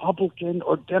was Republican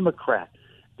or Democrat,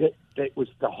 that was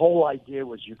the whole idea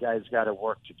was you guys got to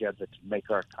work together to make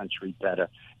our country better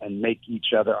and make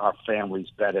each other, our families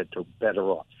better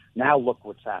off. Now look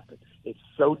what's happened. It's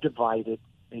so divided.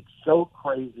 It's so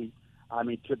crazy. I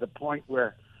mean, to the point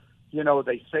where,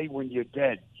 they say when you're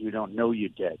dead, you don't know you're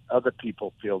dead. Other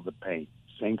people feel the pain.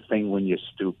 Same thing when you're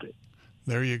stupid.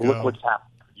 There you go. Look what's happened.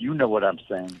 You know what I'm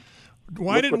saying.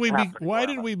 Why did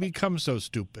we become so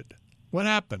stupid? What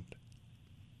happened?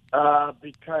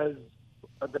 Because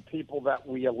of the people that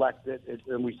we elected,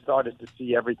 and we started to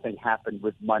see everything happen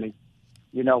with money.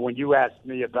 When you asked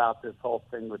me about this whole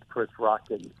thing with Chris Rock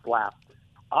getting slapped,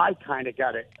 I kind of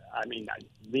got it. I mean,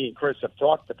 me and Chris have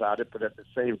talked about it, but at the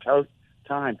same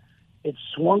time, it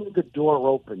swung the door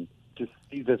open to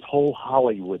see this whole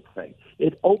Hollywood thing.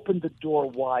 It opened the door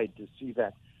wide to see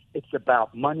that it's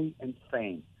about money and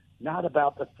fame, not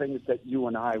about the things that you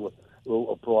and I were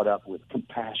brought up with: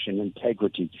 compassion,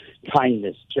 integrity,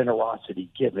 kindness, generosity,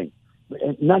 giving.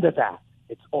 And none of that.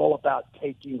 It's all about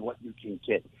taking what you can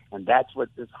get. And that's what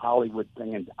this Hollywood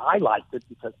thing is. I liked it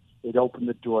because it opened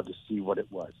the door to see what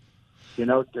it was.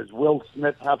 Does Will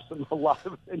Smith have a lot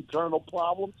of internal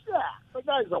problems? Yeah, the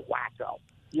guy's a wacko.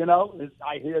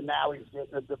 I hear now he's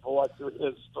getting a divorce.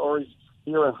 His stories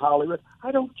here in Hollywood.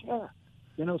 I don't care.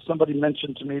 Somebody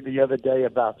mentioned to me the other day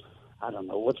about, I don't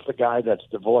know, what's the guy that's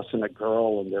divorcing a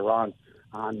girl and they're on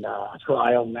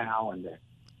trial now, and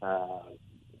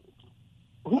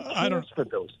who cares for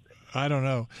those things? I don't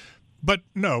know. But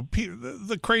no,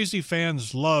 the crazy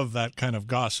fans love that kind of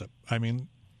gossip. I mean,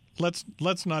 let's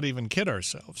not even kid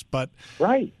ourselves. But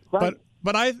right.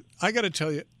 But I got to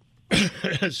tell you,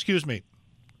 excuse me,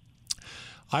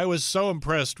 I was so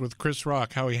impressed with Chris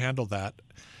Rock, how he handled that.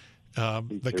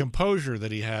 The composure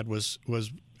that he had was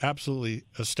absolutely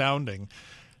astounding.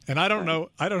 And I don't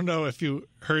know if you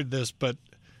heard this, but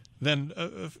then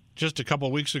just a couple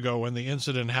of weeks ago when the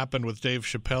incident happened with Dave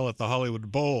Chappelle at the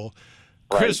Hollywood Bowl,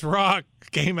 Chris Rock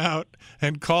came out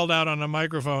and called out on a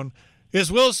microphone,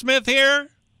 "Is Will Smith here?"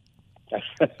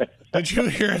 Did you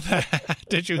hear that?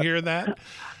 Did you hear that?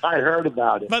 I heard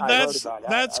about it. But that's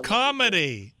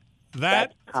comedy.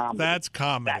 That's comedy. That's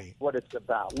what it's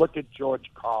about. Look at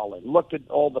George Carlin. Look at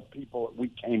all the people that we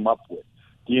came up with.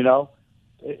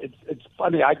 It's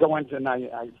funny. I go into and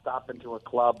I stop into a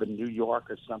club in New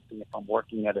York or something. If I'm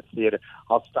working at a theater,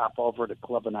 I'll stop over at a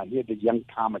club and I hear the young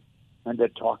comics and they're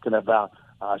talking about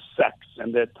sex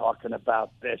and they're talking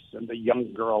about this and the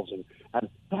young girls and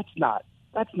that's not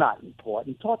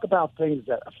important. Talk about things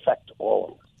that affect all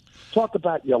of us. Talk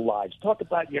about your lives. Talk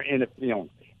about your inner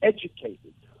feelings. Educate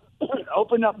me.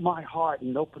 Open up my heart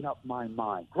and open up my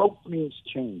mind. Growth means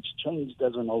change. Change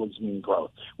doesn't always mean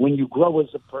growth. When you grow as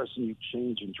a person, you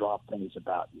change and drop things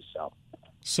about yourself.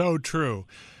 So true.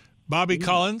 Bobby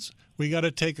Collins, we got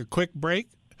to take a quick break.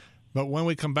 But when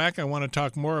we come back, I want to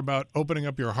talk more about opening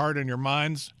up your heart and your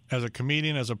minds as a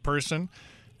comedian, as a person.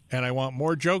 And I want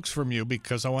more jokes from you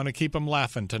because I want to keep them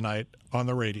laughing tonight on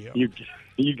the radio.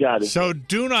 You got it. So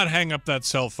do not hang up that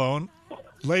cell phone.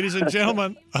 Ladies and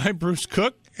gentlemen, I'm Bruce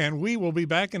Cook, and we will be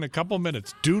back in a couple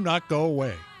minutes. Do not go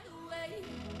away.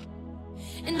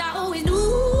 And I always knew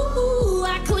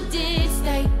I couldn't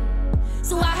stay.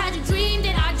 So I had a dream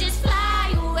that I'd just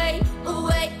fly away,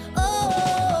 away.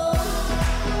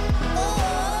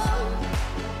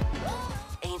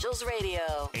 Angels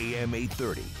Radio. AM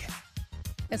 830.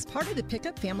 As part of the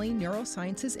Pickup Family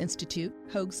Neurosciences Institute,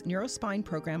 Hoag's Neurospine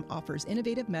program offers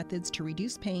innovative methods to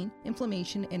reduce pain,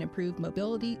 inflammation, and improve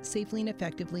mobility safely and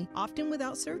effectively, often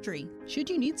without surgery. Should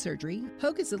you need surgery,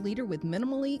 Hoag is a leader with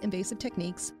minimally invasive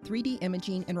techniques, 3D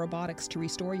imaging, and robotics to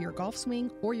restore your golf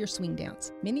swing or your swing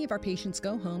dance. Many of our patients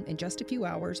go home in just a few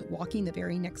hours, walking the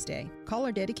very next day. Call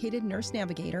our dedicated nurse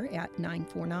navigator at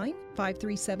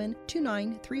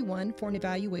 949-537-2931 for an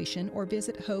evaluation or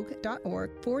visit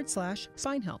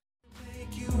hoag.org/spine help.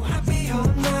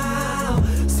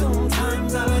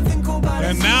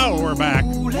 And now we're back.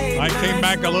 I came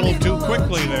back a little too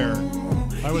quickly there.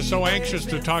 I was so anxious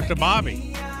to talk to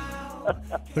Bobby.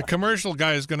 The commercial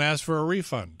guy is going to ask for a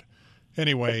refund.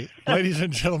 Anyway, ladies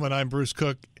and gentlemen, I'm Bruce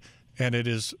Cook, and it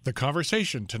is The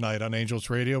Conversation tonight on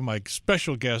Angels Radio. My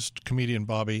special guest, comedian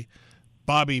Bobby.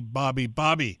 Bobby.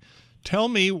 Tell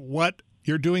me what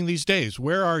you're doing these days.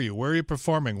 Where are you? Where are you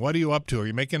performing? What are you up to? Are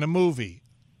you making a movie?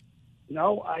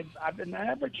 No, I've been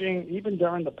averaging, even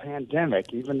during the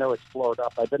pandemic, even though it's slowed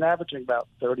up, I've been averaging about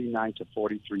 39 to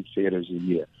 43 theaters a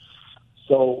year.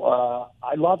 So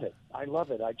I love it. I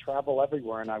travel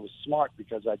everywhere, and I was smart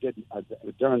because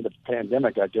during the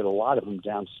pandemic, I did a lot of them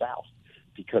down south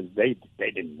because they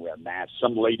didn't wear masks.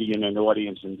 Some lady in an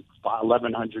audience and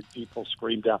 1,100 people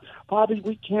screamed out, "Bobby,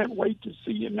 we can't wait to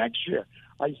see you next year."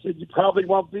 I said, "You probably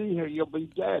won't be here. You'll be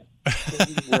dead." They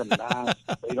didn't wear masks.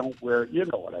 They don't wear, you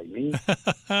know what I mean.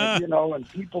 And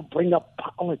people bring up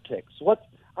politics.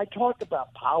 I talk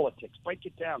about politics. Break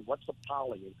it down. What's a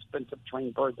poly? Expensive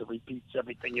trained bird that repeats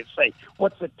everything you say.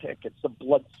 What's a tick? It's a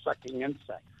blood-sucking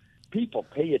insect. People,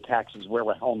 pay your taxes, wear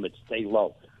a helmet, stay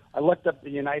low. I looked up the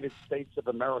United States of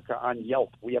America on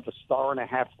Yelp. We have a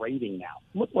 1.5 rating now.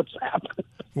 Look what's happened.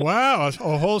 Wow,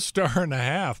 a whole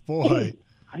 1.5, boy.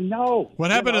 I know.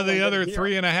 What happened to the other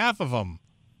 3.5 of them?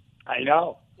 I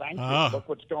know. Thank you. Look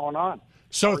what's going on.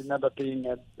 So I remember being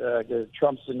at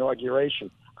Trump's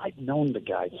inauguration. I've known the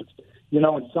guy.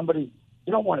 And somebody,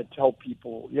 you don't want to tell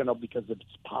people, because it's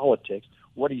politics,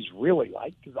 what he's really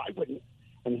like, because I wouldn't.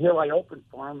 And here I opened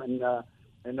for him, and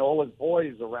all his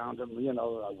boys around him, we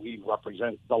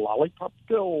represent the Lollipop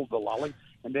Guild,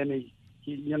 and then he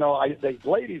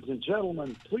ladies and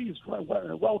gentlemen, please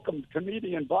welcome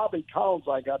comedian Bobby Collins.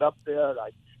 I got up there,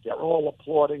 they're all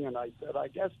applauding, and I said, I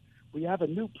guess we have a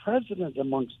new president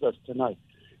amongst us tonight.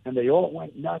 And they all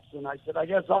went nuts, and I said, I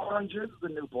guess orange is the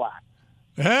new black.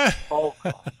 And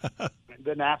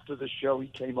then after the show, he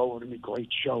came over to me,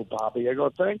 "Great show, Bobby." I go,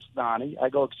 "Thanks, Donnie." I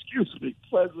go, "Excuse me,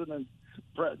 President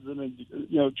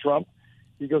Trump."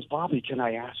 He goes, "Bobby, can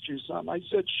I ask you something?" I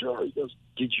said, "Sure." He goes,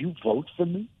 "Did you vote for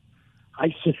me?"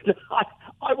 I said,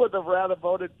 I would have rather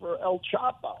voted for El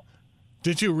Chapo.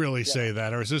 Did you really say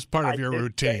that, or is this part of your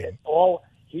routine?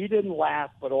 He didn't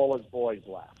laugh, but all his boys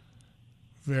laughed.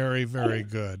 Very, very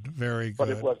good. Very good. But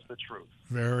it was the truth.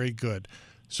 Very good.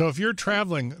 So if you're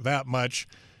traveling that much,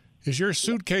 is your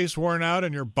suitcase worn out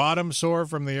and your bottom sore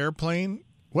from the airplane?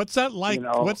 What's that like?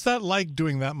 What's that like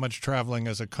doing that much traveling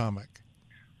as a comic?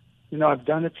 I've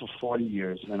done it for 40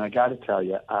 years, and I got to tell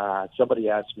you, somebody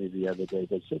asked me the other day,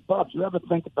 they said, "Bob, do you ever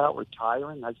think about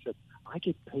retiring?" I said, "I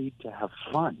get paid to have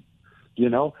fun."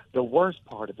 The worst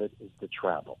part of it is the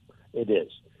travel. It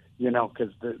is.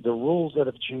 Because the rules that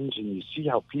have changed, and you see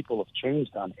how people have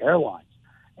changed on airlines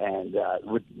and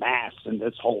with masks and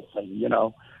this whole thing,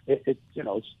 I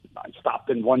stopped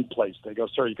in one place. They go,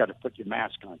 "Sir, you got to put your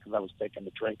mask on," because I was taking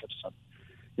a drink of something.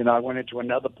 I went into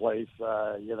another place,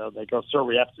 they go, "Sir,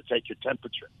 we have to take your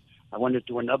temperature." I went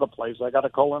into another place, I got a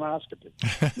colonoscopy.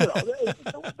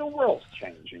 The world's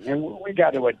changing, and we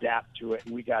got to adapt to it,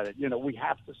 and we got to, we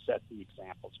have to set the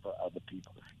examples for other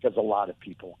people, because a lot of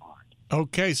people aren't.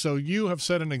 Okay, so you have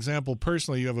set an example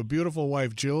personally. You have a beautiful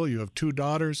wife, Jill. You have 2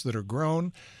 daughters that are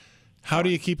grown. How do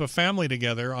you keep a family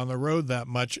together on the road that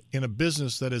much in a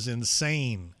business that is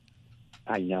insane?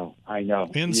 I know.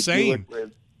 Insane.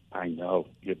 I know.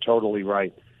 You're totally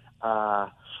right.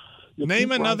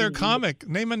 Name another comic.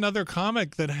 Name another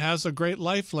comic that has a great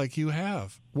life like you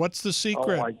have. What's the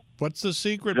secret? What's the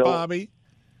secret, Jill, Bobby?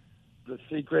 The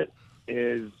secret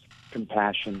is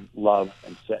compassion, love,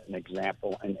 and setting an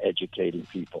example and educating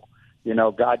people.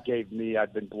 God gave me,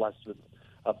 I've been blessed with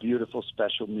a beautiful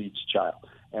special needs child.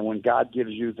 And when God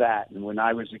gives you that, and when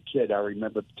I was a kid, I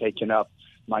remember taking up,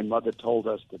 my mother told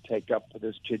us to take up for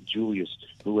this kid, Julius,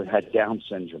 who had Down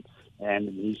syndrome.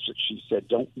 And she said,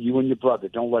 you and your brother,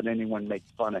 don't let anyone make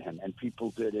fun of him. And people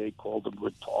did. They called him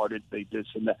retarded. They this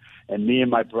and that. And me and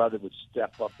my brother would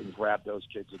step up and grab those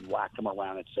kids and whack them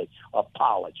around and say,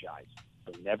 apologize.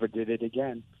 They never did it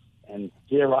again. And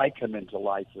here I come into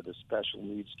life with a special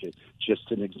needs kid.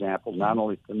 Just an example, not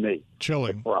only for me,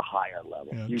 Chilling. but for a higher level.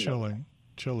 Yeah, You know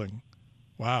chilling.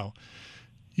 Wow.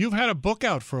 You've had a book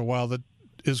out for a while that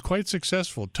is quite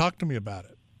successful. Talk to me about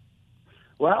it.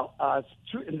 Well, and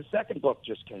the second book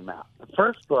just came out. The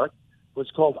first book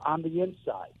was called On the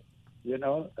Inside,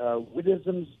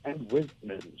 wittisms and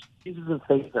wisdoms. These are the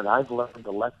things that I've learned,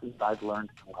 the lessons I've learned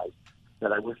in life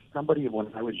that I wish somebody,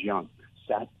 when I was young,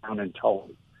 sat down and told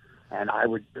me. And I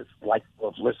would just like to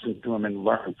have listened to them and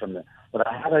learn from them. But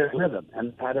I had to rhythm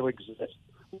and had to exist.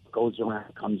 What goes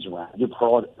around comes around. You've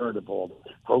heard of all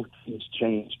the proteins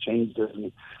change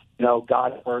doesn't.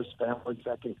 God first, family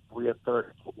second, career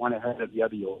third, one ahead of the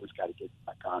other. You always got to get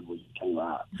back on where you came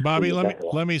out. Bobby,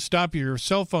 let me stop you. Your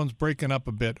cell phone's breaking up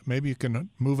a bit. Maybe you can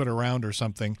move it around or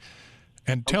something.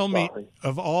 And tell me,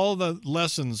 of all the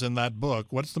lessons in that book,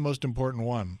 what's the most important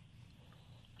one?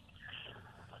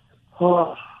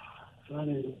 Oh,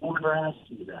 funny. I never asked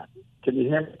you that. Can you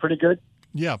hear me pretty good?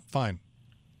 Yeah, fine.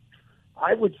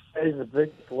 I would say the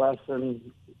biggest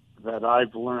lesson that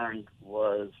I've learned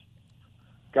was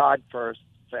God first,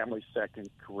 family second,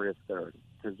 career third.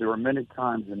 Because there were many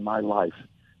times in my life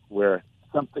where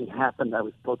something happened. I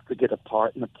was supposed to get a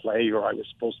part in a play, or I was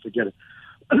supposed to get a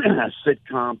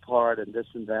sitcom part and this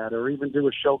and that, or even do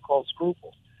a show called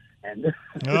Scruples. And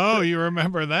oh, you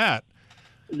remember that?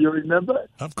 You remember?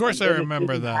 Of course I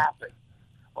remember that. Happen.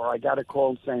 Or I got a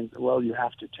call saying, well, you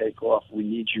have to take off. We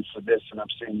need you for this. And I'm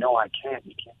saying, no, I can't.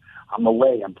 You can't. I'm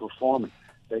away. I'm performing.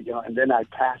 And then I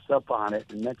pass up on it.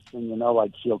 And next thing you know,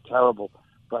 I'd feel terrible.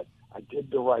 But I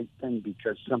did the right thing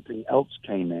because something else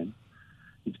came in.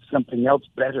 Something else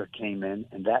better came in.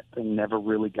 And that thing never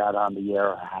really got on the air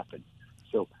or happened.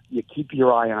 So you keep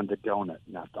your eye on the donut,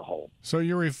 not the hole. So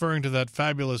you're referring to that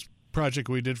fabulous project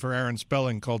we did for Aaron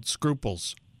Spelling called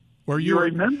Scruples. Where you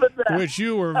remember that? Which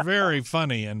you were very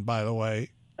funny in, by the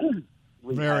way.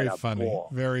 Very funny.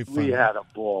 Very funny. We had a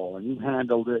ball, and you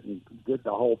handled it and did the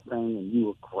whole thing, and you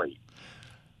were great.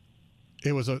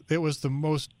 It was the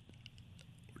most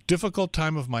difficult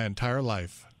time of my entire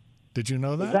life. Did you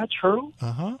know that? Is that true?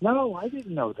 Uh-huh. No, I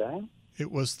didn't know that.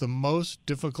 It was the most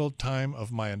difficult time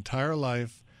of my entire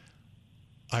life.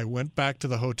 I went back to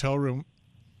the hotel room.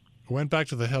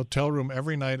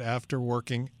 Every night after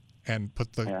working and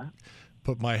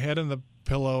put my head in the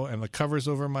pillow and the covers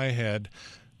over my head.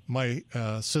 My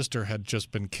sister had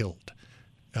just been killed.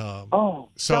 So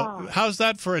God. How's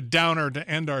that for a downer to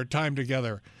end our time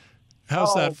together?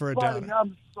 How's that for a downer?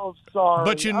 I'm so sorry.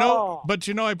 But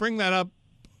I bring that up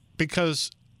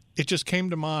because it just came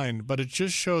to mind. But it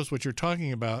just shows what you're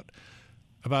talking about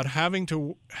having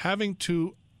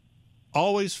to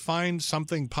always find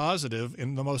something positive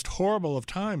in the most horrible of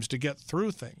times to get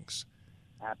through things.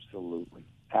 Absolutely.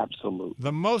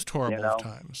 The most horrible of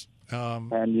times.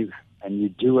 And you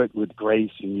do it with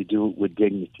grace and you do it with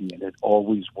dignity, and it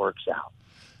always works out.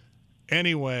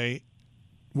 Anyway,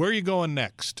 where are you going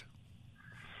next?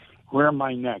 Where am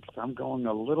I next? I'm going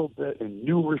a little bit in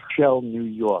New Rochelle, New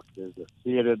York. There's a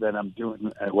theater that I'm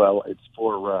doing. Well, it's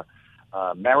for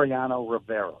Mariano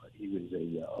Rivera. He was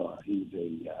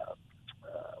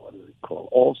what is it called?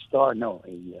 All-Star? No,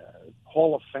 a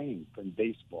Hall of Fame in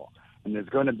baseball. And there's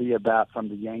going to be from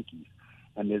the Yankees.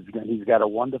 And he's got a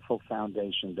wonderful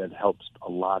foundation that helps a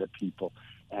lot of people.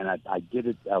 And I did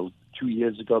it 2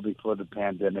 years ago before the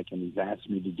pandemic, and he's asked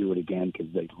me to do it again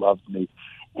because they loved me.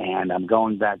 And I'm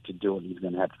going back to do it. He's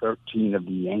going to have 13 of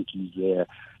the Yankees there.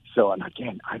 So, and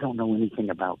again, I don't know anything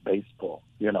about baseball.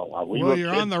 You're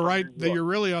You're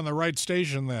really on the right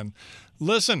station then.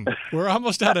 Listen, we're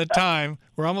almost out of time.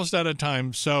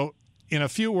 So, in a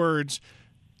few words,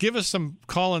 give us some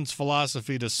Collins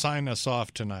philosophy to sign us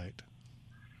off tonight.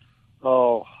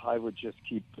 Oh, I would just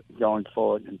keep going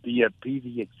forward and be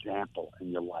the example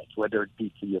in your life, whether it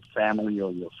be to your family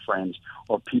or your friends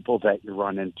or people that you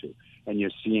run into, and you're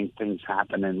seeing things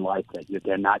happen in life that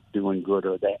they're not doing good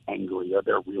or they're angry or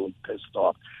they're really pissed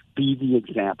off. Be the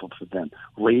example for them.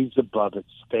 Raise above it.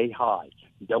 Stay high.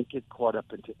 Don't get caught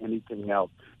up into anything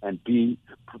else, and be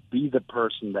the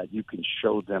person that you can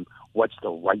show them what's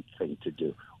the right thing to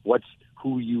do. What's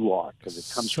who you are, because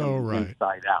it comes from the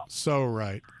inside out. So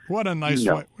right. What a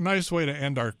nice way to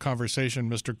end our conversation,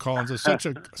 Mr. Collins. It's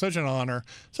such an honor,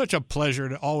 such a pleasure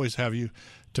to always have you,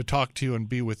 to talk to you and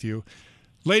be with you.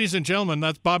 Ladies and gentlemen,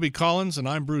 that's Bobby Collins, and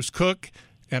I'm Bruce Cook,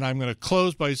 and I'm going to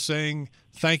close by saying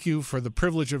thank you for the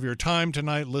privilege of your time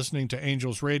tonight listening to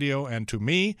Angels Radio, and to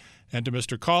me, and to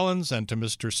Mr. Collins, and to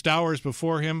Mr. Stowers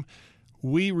before him.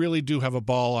 We really do have a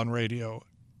ball on radio.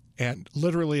 And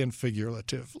literally and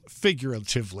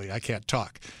figuratively, I can't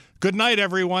talk. Good night,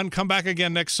 everyone. Come back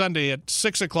again next Sunday at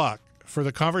 6 o'clock for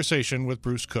the conversation with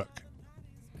Bruce Cook.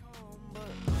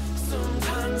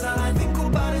 Sometimes all I think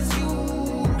about is you.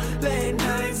 Late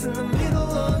nights in the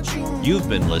middle of June. You've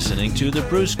been listening to The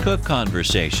Bruce Cook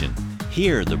Conversation.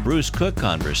 Hear The Bruce Cook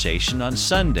Conversation on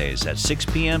Sundays at 6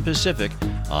 p.m. Pacific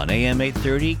on AM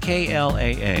 830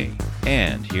 KLAA.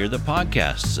 And hear the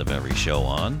podcasts of every show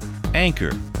on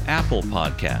Anchor, Apple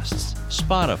Podcasts,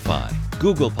 Spotify,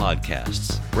 Google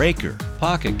Podcasts, Breaker,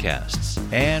 Pocket Casts,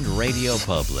 and Radio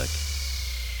Public.